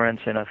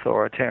intolerance and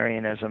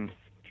authoritarianism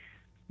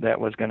that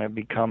was going to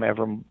become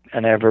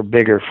an ever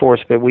bigger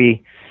force. But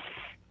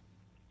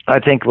I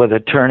think with a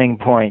turning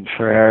point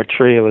for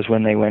Eritrea was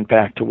when they went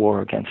back to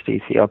war against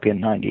Ethiopia in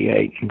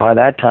 '98. And by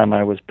that time,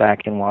 I was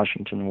back in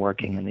Washington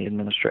working in the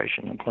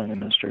administration, the Clinton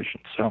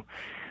administration. So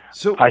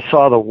I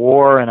saw the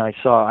war, and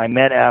I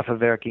met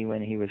Afewerki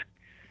when he was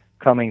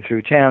coming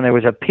through town. There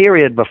was a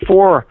period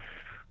before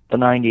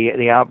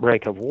the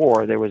outbreak of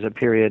war. There was a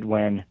period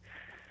when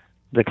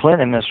the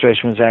Clinton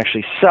administration was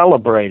actually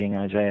celebrating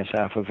Isaias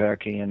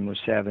Afewerki and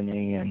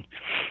Museveni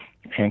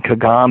and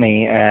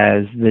Kagame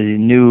as the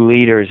new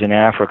leaders in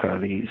Africa,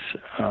 these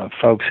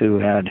folks who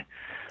had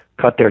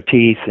cut their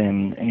teeth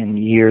in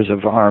years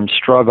of armed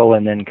struggle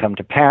and then come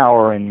to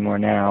power and were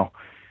now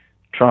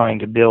trying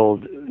to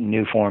build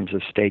new forms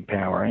of state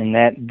power. And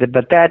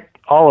but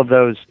all of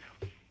those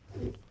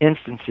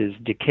instances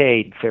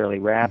decayed fairly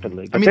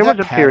rapidly. But there was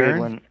a period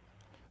when...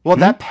 Well,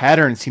 that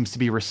pattern seems to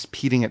be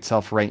repeating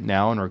itself right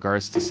now in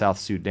regards to South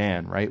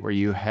Sudan, right? Where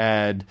you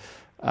had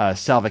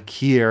Salva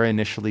Kiir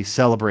initially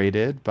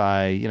celebrated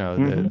by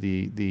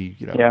the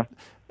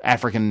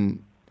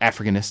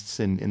Africanists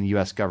in the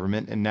U.S.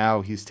 government, and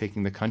now he's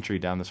taking the country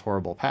down this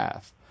horrible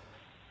path.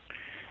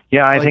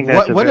 Yeah, I think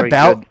that's what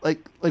about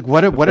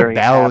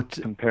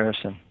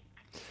comparison.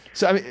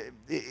 So I mean,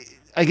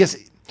 I guess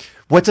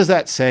what does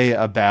that say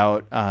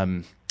about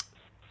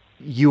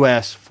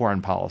U.S.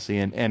 foreign policy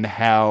and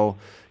how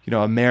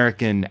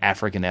American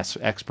African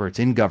experts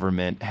in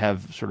government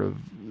have sort of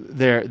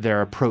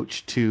their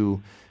approach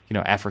to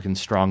African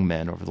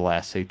strongmen over the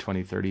last, say,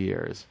 20, 30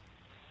 years?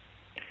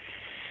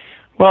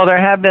 Well,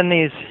 there have been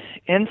these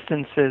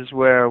instances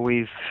where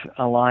we've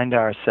aligned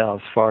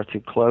ourselves far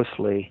too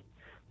closely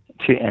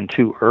and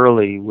too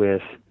early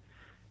with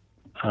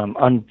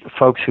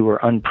folks who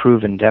were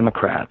unproven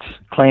Democrats,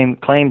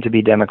 claimed to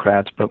be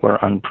Democrats but were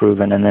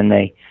unproven, and then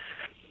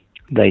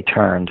they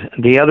turned.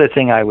 The other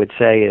thing I would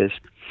say is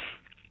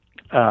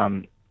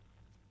the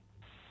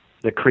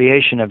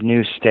creation of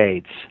new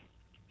states,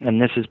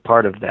 and this is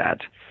part of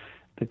that.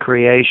 The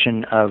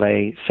creation of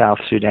a South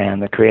Sudan,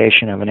 the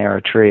creation of an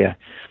Eritrea,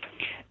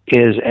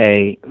 is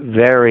a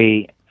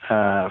very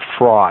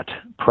fraught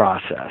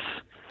process.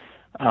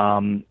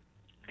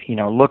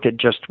 Look at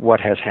just what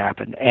has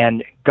happened.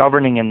 And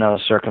governing in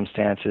those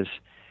circumstances,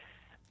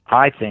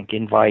 I think,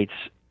 invites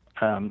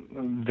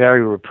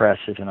very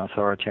repressive and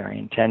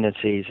authoritarian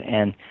tendencies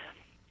and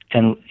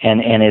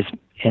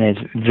is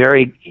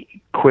very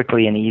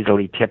quickly and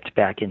easily tipped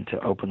back into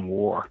open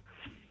war.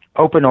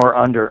 Open or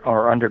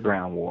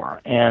underground war.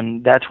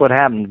 And that's what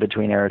happened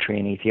between Eritrea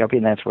and Ethiopia,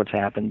 and that's what's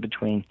happened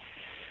between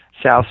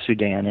South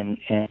Sudan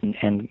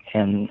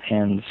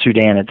and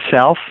Sudan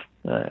itself.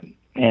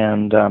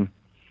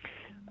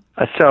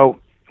 So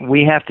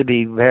we have to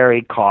be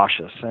very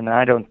cautious, and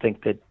I don't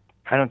think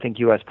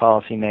U.S.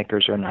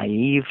 policymakers are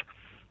naive.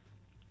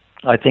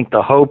 I think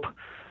the hope,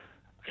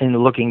 in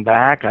looking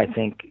back, I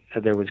think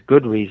there was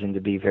good reason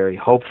to be very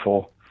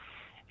hopeful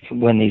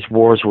when these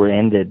wars were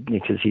ended,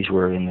 because these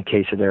were, in the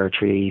case of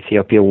Eritrea,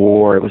 Ethiopia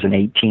war, it was an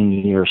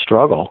 18-year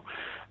struggle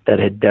that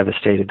had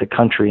devastated the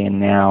country, and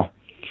now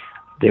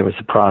there was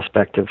the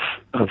prospect of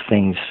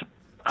things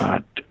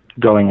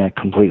going a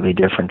completely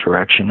different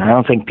direction. I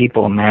don't think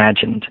people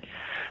imagined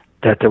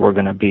that there were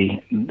going to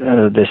be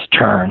this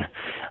turn.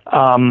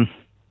 The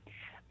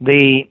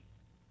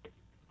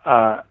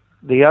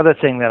other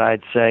thing that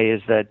I'd say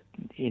is that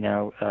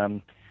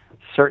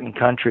certain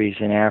countries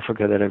in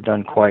Africa that have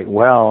done quite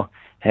well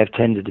have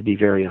tended to be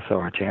very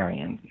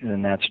authoritarian,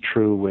 and that's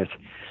true with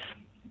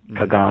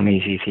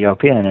Kagame's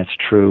Ethiopia, and it's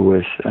true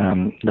with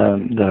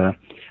the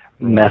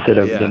method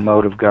of the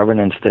mode of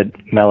governance that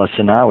Meles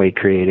Zenawi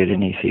created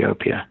in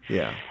Ethiopia.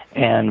 Yeah.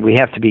 And we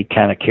have to be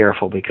kind of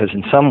careful, because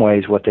in some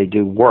ways what they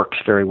do works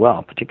very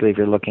well, particularly if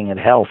you're looking at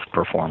health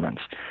performance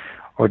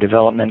or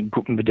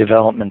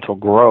developmental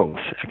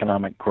growth,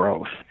 economic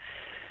growth.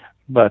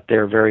 But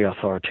they're very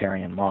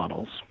authoritarian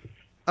models.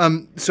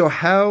 So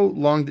how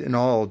long in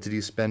all did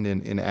you spend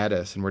in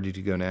Addis, and where did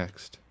you go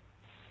next?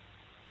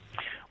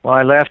 Well,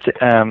 I left.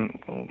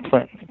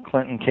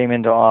 Clinton came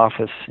into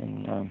office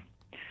in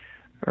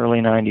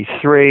early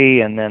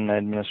 '93, and then the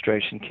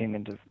administration came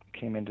into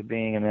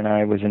being, and then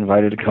I was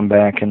invited to come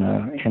back in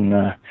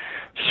the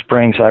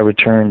spring. So I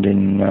returned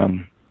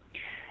in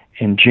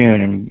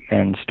June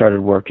and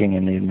started working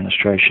in the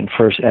administration,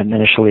 first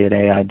initially at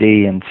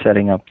AID and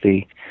setting up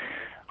the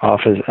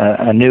office,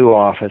 a new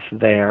office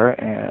there,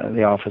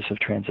 the Office of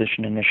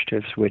Transition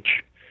Initiatives,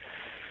 which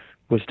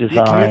was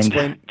designed.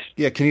 Can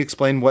you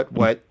explain what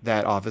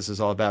that office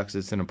is all about? Because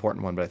it's an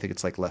important one, but I think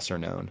it's lesser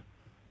known.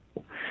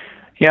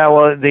 Yeah,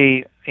 well,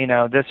 this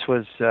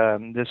was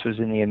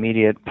in the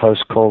immediate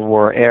post-Cold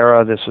War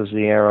era. This was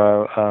the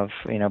era of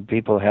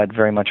people had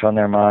very much on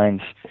their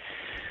minds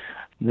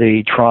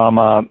the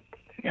trauma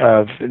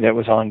that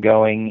was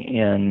ongoing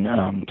in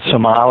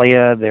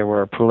Somalia. There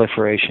were a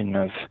proliferation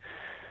of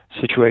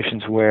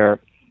situations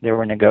where there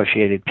were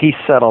negotiated peace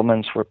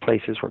settlements, where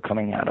places were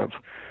coming out of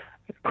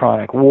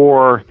chronic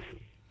war,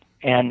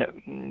 and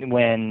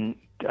when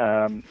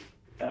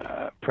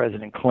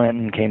President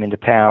Clinton came into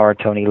power.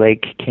 Tony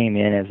Lake came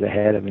in as the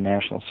head of the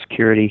National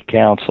Security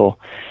Council,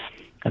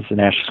 as the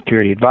National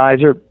Security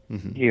Advisor.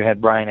 Mm-hmm. You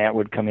had Brian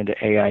Atwood come into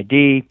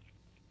AID.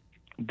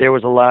 There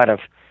was a lot of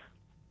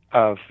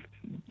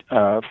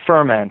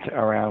ferment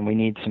around, we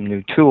need some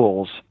new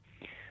tools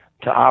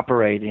to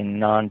operate in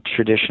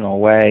non-traditional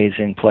ways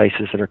in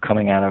places that are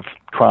coming out of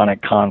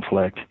chronic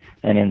conflict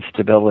and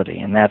instability.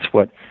 And that's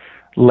what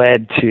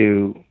led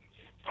to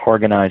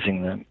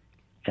organizing them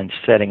and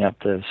setting up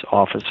this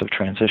Office of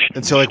Transition.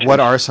 And so, like,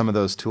 what are some of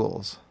those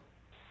tools?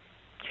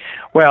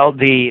 Well,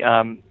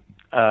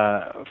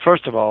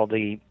 first of all,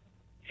 the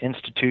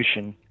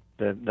institution,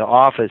 the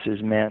office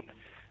is meant,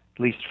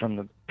 at least from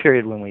the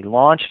period when we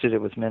launched it,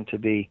 it was meant to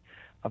be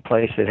a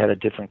place that had a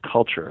different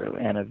culture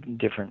and a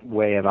different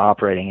way of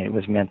operating. It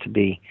was meant to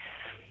be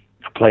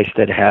a place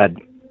that had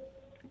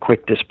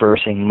quick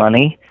dispersing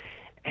money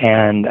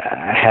and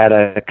had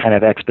a kind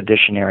of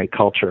expeditionary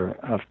culture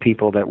of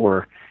people that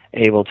were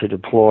able to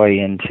deploy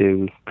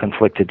into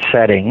conflicted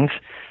settings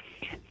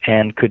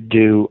and could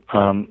do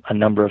a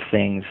number of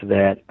things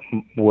that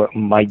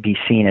might be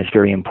seen as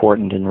very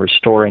important in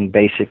restoring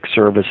basic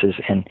services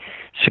and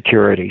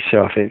security.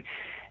 So if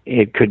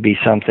it could be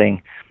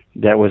something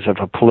that was of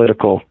a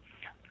political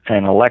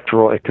and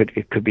electoral, it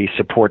could be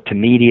support to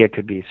media, it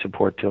could be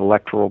support to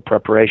electoral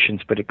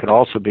preparations, but it could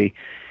also be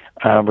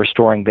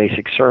restoring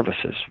basic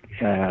services.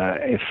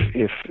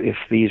 If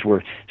these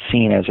were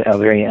seen as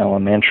very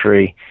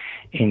elementary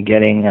in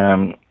getting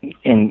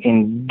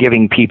in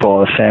giving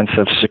people a sense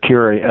of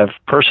security, of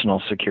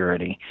personal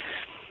security,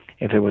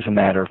 if it was a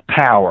matter of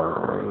power,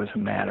 or it was a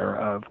matter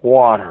of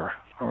water,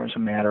 or it was a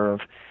matter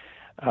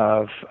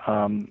of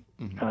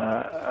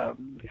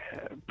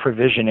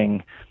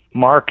provisioning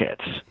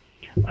markets.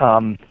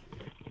 So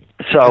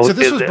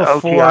this was before,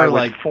 OTI was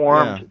like,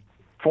 formed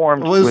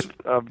with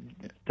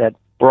that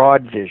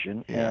broad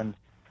vision, and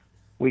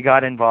we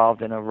got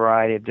involved in a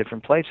variety of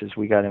different places.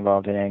 We got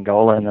involved in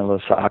Angola in the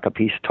Lusaka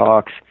peace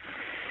talks,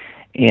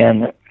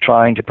 in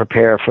trying to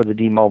prepare for the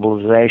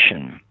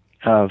demobilization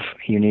of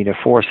UNITA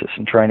forces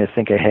and trying to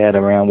think ahead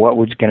around what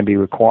was going to be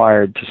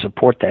required to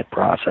support that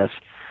process,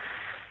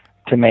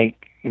 to make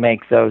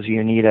those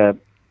UNITA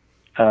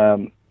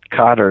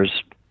cadres,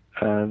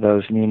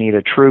 those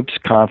UNITA troops,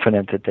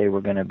 confident that they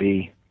were going to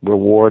be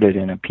rewarded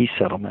in a peace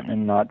settlement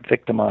and not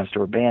victimized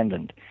or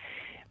abandoned.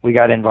 We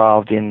got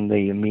involved in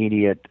the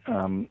immediate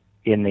when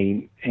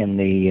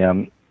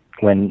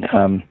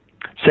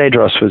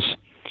Cedros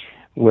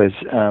was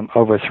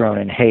overthrown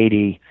in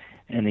Haiti,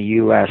 and the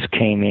U.S.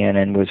 came in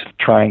and was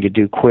trying to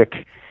do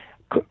quick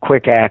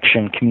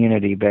action,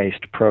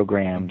 community-based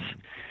programs.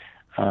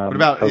 What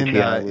about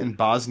in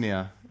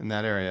Bosnia, in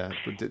that area?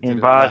 In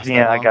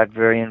Bosnia, I got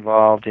very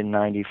involved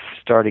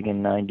starting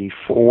in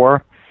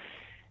 '94,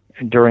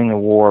 during the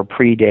war,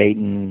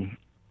 pre-Dayton,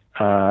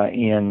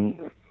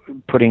 in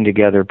putting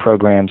together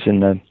programs in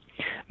the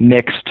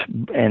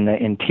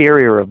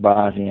interior of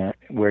Bosnia,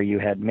 where you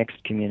had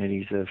mixed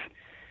communities of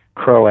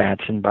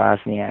Croats and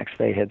Bosniaks.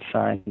 They had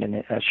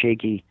signed a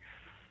shaky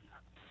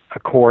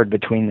accord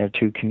between their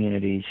two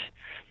communities.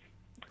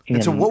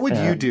 And so what would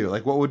you do?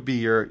 Like, what would be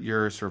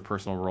your sort of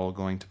personal role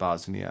going to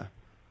Bosnia?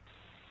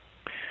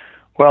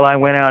 Well, I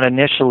went out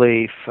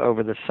initially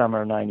over the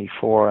summer of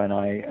 '94, and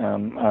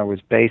I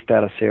was based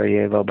out of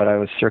Sarajevo, but I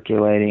was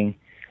circulating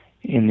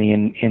in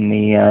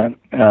the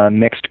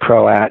mixed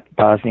Croat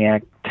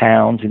Bosniak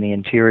towns in the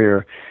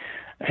interior,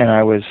 and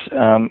I was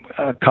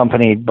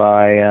accompanied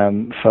by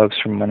folks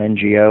from an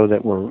NGO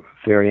that were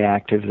very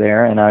active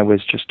there, and I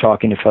was just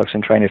talking to folks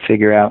and trying to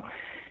figure out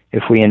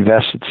if we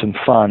invested some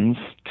funds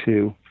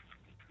to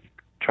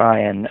try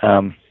and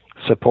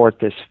support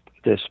this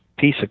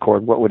peace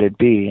accord, what would it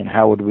be, and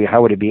how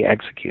would it be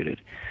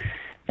executed?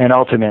 And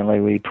ultimately,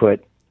 we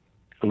put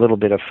a little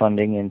bit of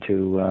funding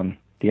into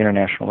the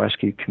International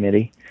Rescue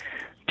Committee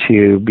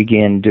to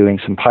begin doing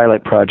some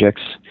pilot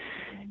projects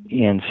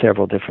in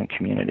several different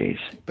communities.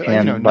 But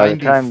and by the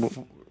time,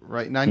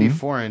 right,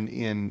 94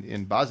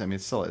 in Bosnia, I mean,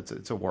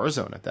 it's a war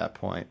zone at that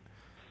point.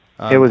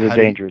 It was a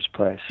dangerous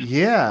place.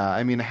 Yeah,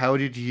 I mean, how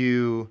did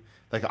you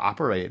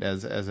operate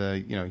as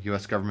a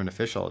U.S. government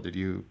official? Did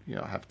you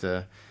have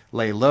to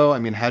lay low? I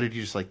mean, how did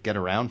you just get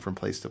around from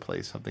place to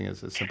place? Something as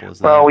simple as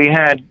that. Well, we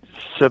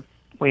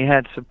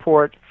had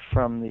support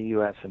from the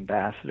U.S.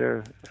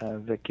 ambassador,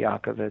 Vic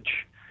Yakovich,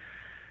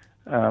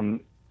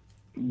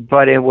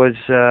 but it was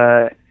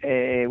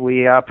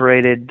we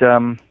operated.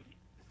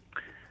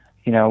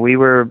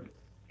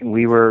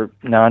 We were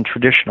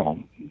non-traditional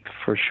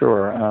for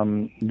sure.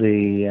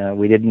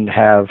 We didn't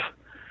have.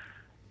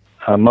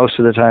 Most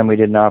of the time, we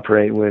didn't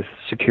operate with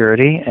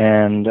security,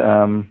 and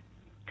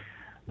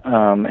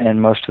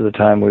most of the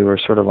time, we were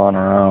sort of on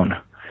our own,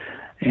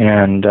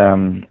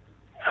 and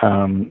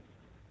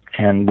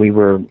we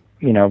were,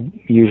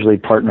 usually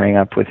partnering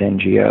up with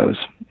NGOs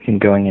and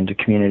going into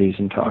communities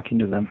and talking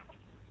to them.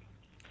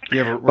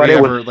 Were you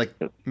ever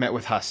met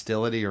with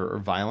hostility or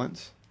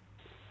violence?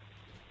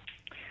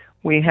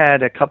 We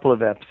had a couple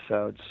of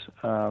episodes.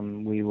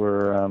 We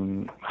were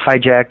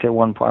hijacked at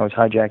one point. I was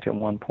hijacked at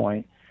one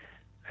point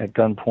at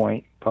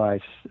gunpoint by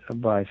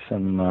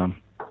some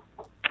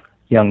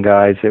young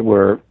guys that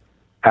were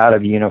out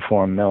of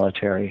uniform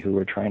military who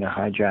were trying to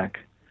hijack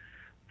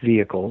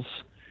vehicles.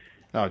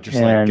 Oh,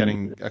 just like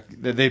getting.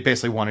 They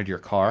basically wanted your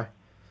car.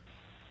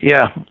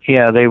 Yeah,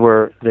 they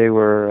were. We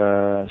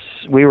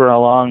were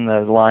along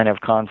the line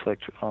of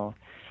conflict,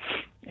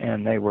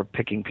 and they were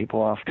picking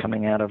people off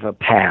coming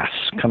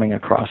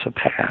across a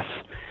pass.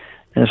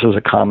 And this was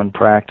a common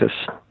practice.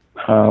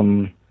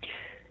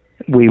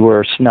 We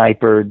were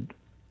sniped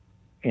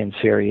in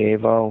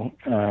Sarajevo,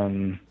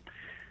 and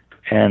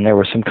there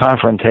were some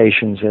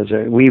confrontations.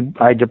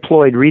 I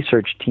deployed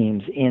research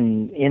teams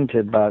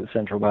into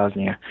central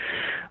Bosnia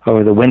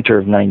over the winter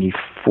of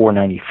 '94,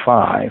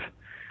 '95.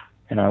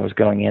 And I was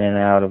going in and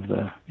out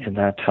in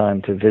that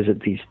time to visit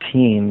these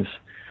teams,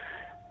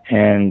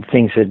 and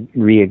things had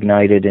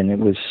reignited, and it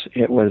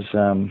was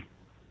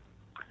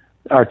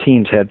our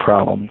teams had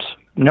problems.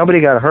 Nobody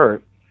got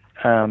hurt.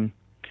 None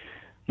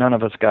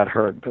of us got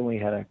hurt, but we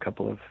had a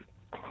couple of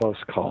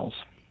close calls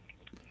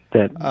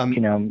that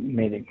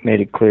made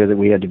it clear that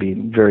we had to be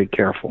very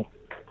careful.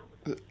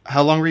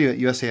 How long were you at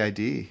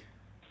USAID?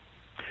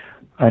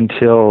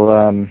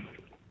 Until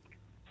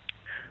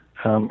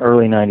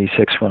early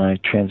 '96, when I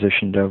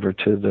transitioned over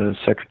to the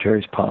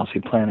Secretary's policy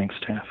planning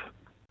staff.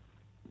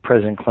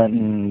 President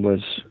Clinton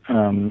was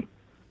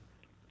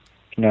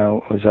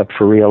up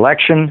for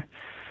re-election,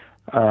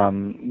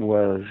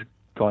 was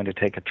going to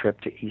take a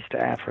trip to East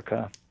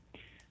Africa.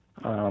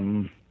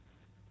 So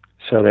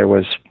there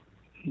was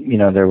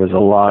a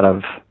lot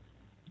of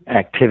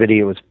activity.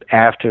 It was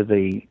after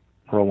the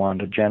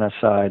Rwanda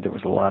genocide. There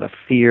was a lot of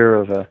fear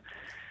of a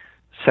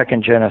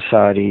second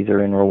genocide,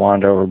 either in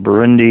Rwanda or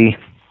Burundi.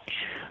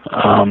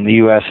 The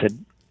U.S. had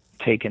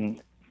taken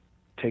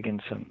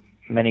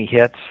many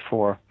hits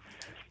for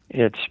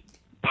its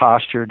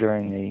posture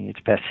during its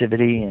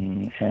passivity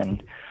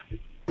and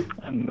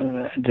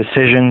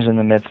decisions in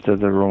the midst of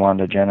the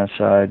Rwanda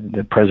genocide.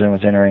 The president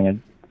was entering a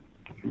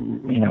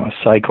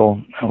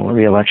cycle, a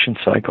re-election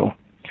cycle.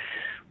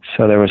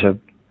 So there was a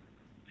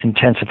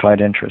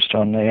intensified interest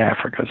on the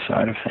Africa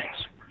side of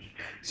things.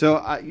 So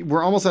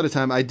we're almost out of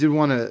time. I did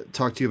want to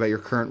talk to you about your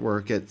current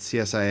work at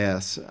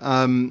CSIS.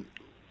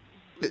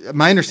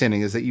 My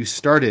understanding is that you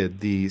started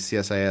the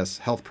CSIS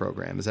health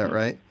program. Is that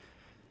right?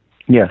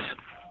 Yes,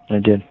 I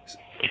did.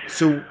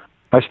 So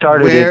I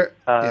started it.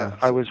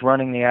 I was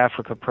running the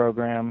Africa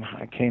program.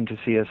 I came to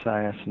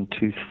CSIS in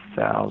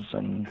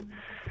 2000.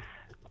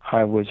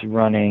 I was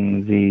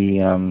running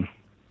the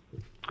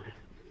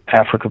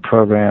Africa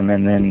program,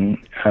 and then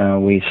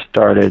we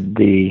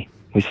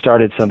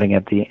started something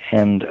at the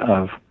end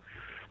of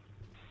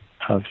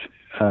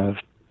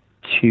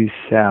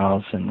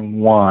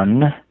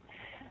 2001.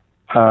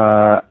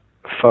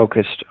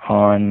 Focused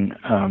on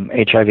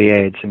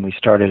HIV/AIDS, and we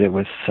started it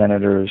with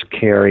Senators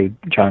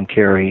John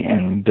Kerry,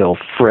 and Bill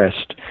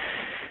Frist.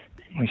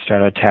 We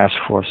started a task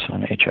force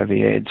on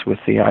HIV/AIDS with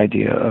the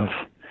idea of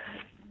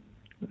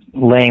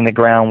laying the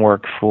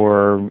groundwork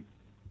for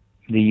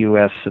the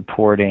U.S.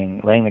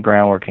 laying the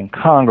groundwork in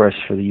Congress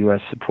for the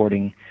U.S.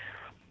 supporting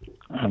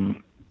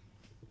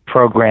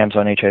programs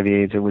on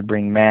HIV/AIDS that would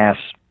bring mass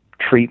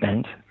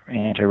treatment,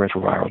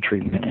 antiretroviral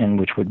treatment, and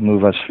which would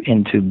move us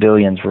into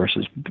billions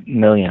versus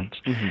millions.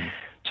 Mm-hmm.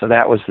 So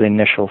that was the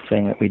initial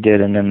thing that we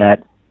did, and then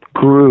that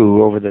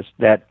grew over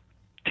that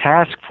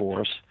task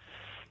force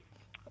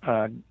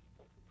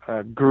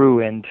grew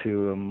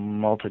into a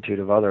multitude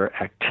of other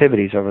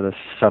activities over the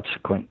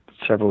subsequent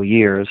several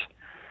years.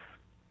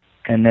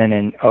 And then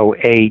in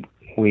 2008,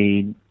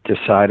 we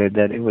decided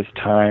that it was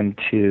time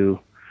to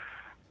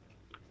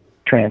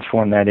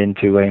transform that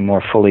into a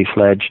more fully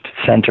fledged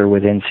center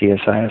within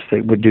CSIS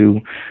that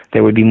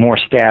would be more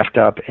staffed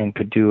up and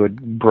could do a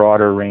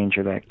broader range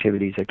of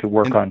activities that could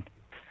work on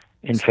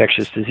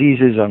infectious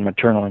diseases, on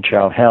maternal and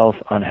child health,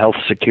 on health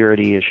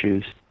security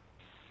issues.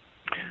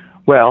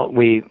 Well,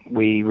 we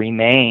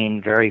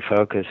remain very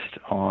focused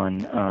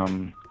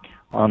on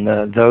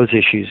those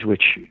issues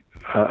which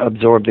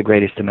absorb the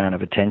greatest amount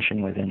of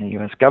attention within the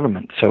U.S.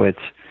 government. So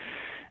it's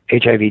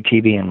HIV,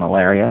 TB, and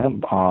malaria,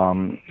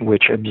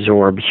 which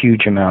absorb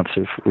huge amounts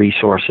of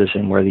resources,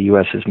 and where the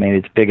U.S. has made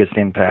its biggest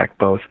impact,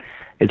 both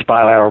its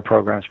bilateral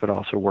programs, but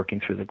also working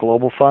through the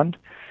Global Fund.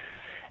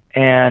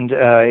 And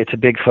it's a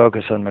big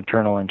focus on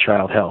maternal and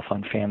child health,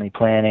 on family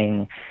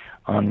planning,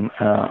 on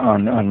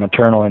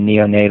maternal and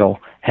neonatal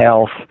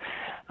health,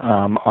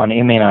 on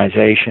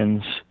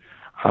immunizations.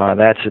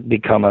 That's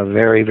become a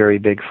very, very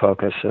big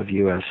focus of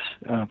U.S.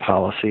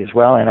 policy as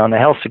well. And on the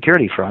health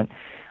security front,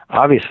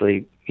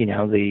 obviously,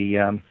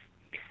 the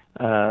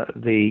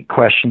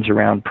questions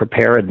around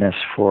preparedness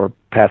for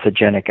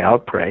pathogenic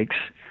outbreaks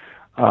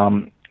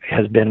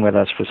has been with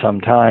us for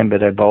some time,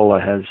 but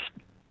Ebola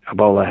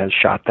has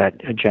shot that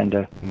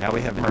agenda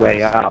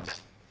way up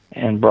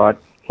and brought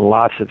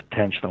lots of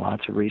attention,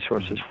 lots of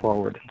resources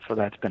forward, and so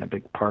that's been a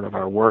big part of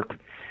our work.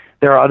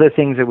 There are other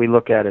things that we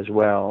look at as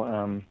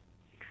well.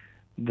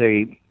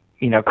 The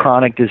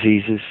chronic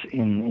diseases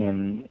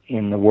in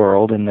the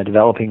world, in the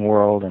developing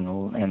world,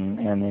 and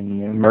in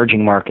the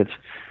emerging markets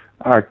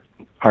are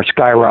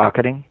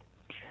skyrocketing.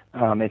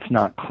 It's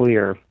not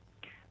clear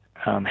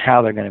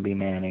how they're going to be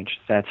managed.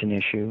 That's an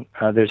issue.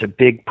 There's a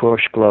big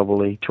push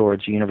globally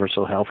towards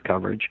universal health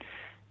coverage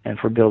and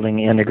for building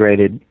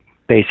integrated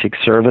basic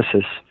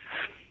services,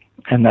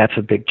 and that's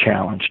a big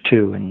challenge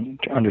too, and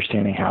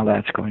understanding how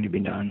that's going to be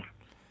done.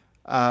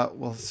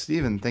 Well,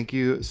 Stephen, thank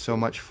you so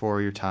much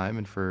for your time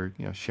and for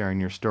sharing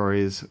your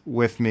stories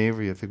with me.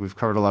 I think we've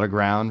covered a lot of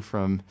ground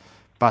from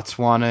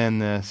Botswana in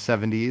the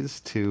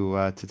 70s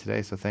to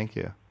today, so thank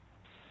you.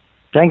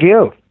 Thank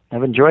you.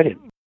 I've enjoyed it.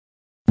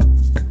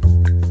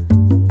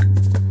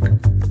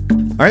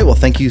 All right, well,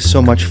 thank you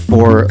so much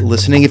for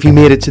listening. If you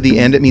made it to the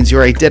end, it means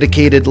you're a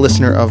dedicated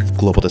listener of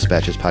Global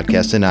Dispatches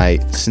podcast, and I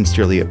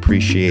sincerely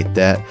appreciate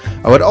that.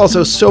 I would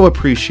also so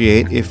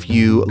appreciate if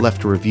you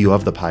left a review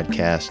of the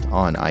podcast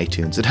on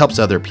iTunes. It helps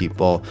other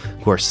people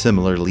who are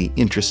similarly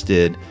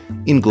interested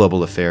in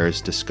global affairs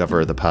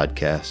discover the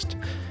podcast.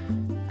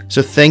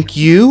 So thank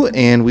you,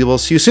 and we will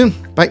see you soon.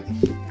 Bye.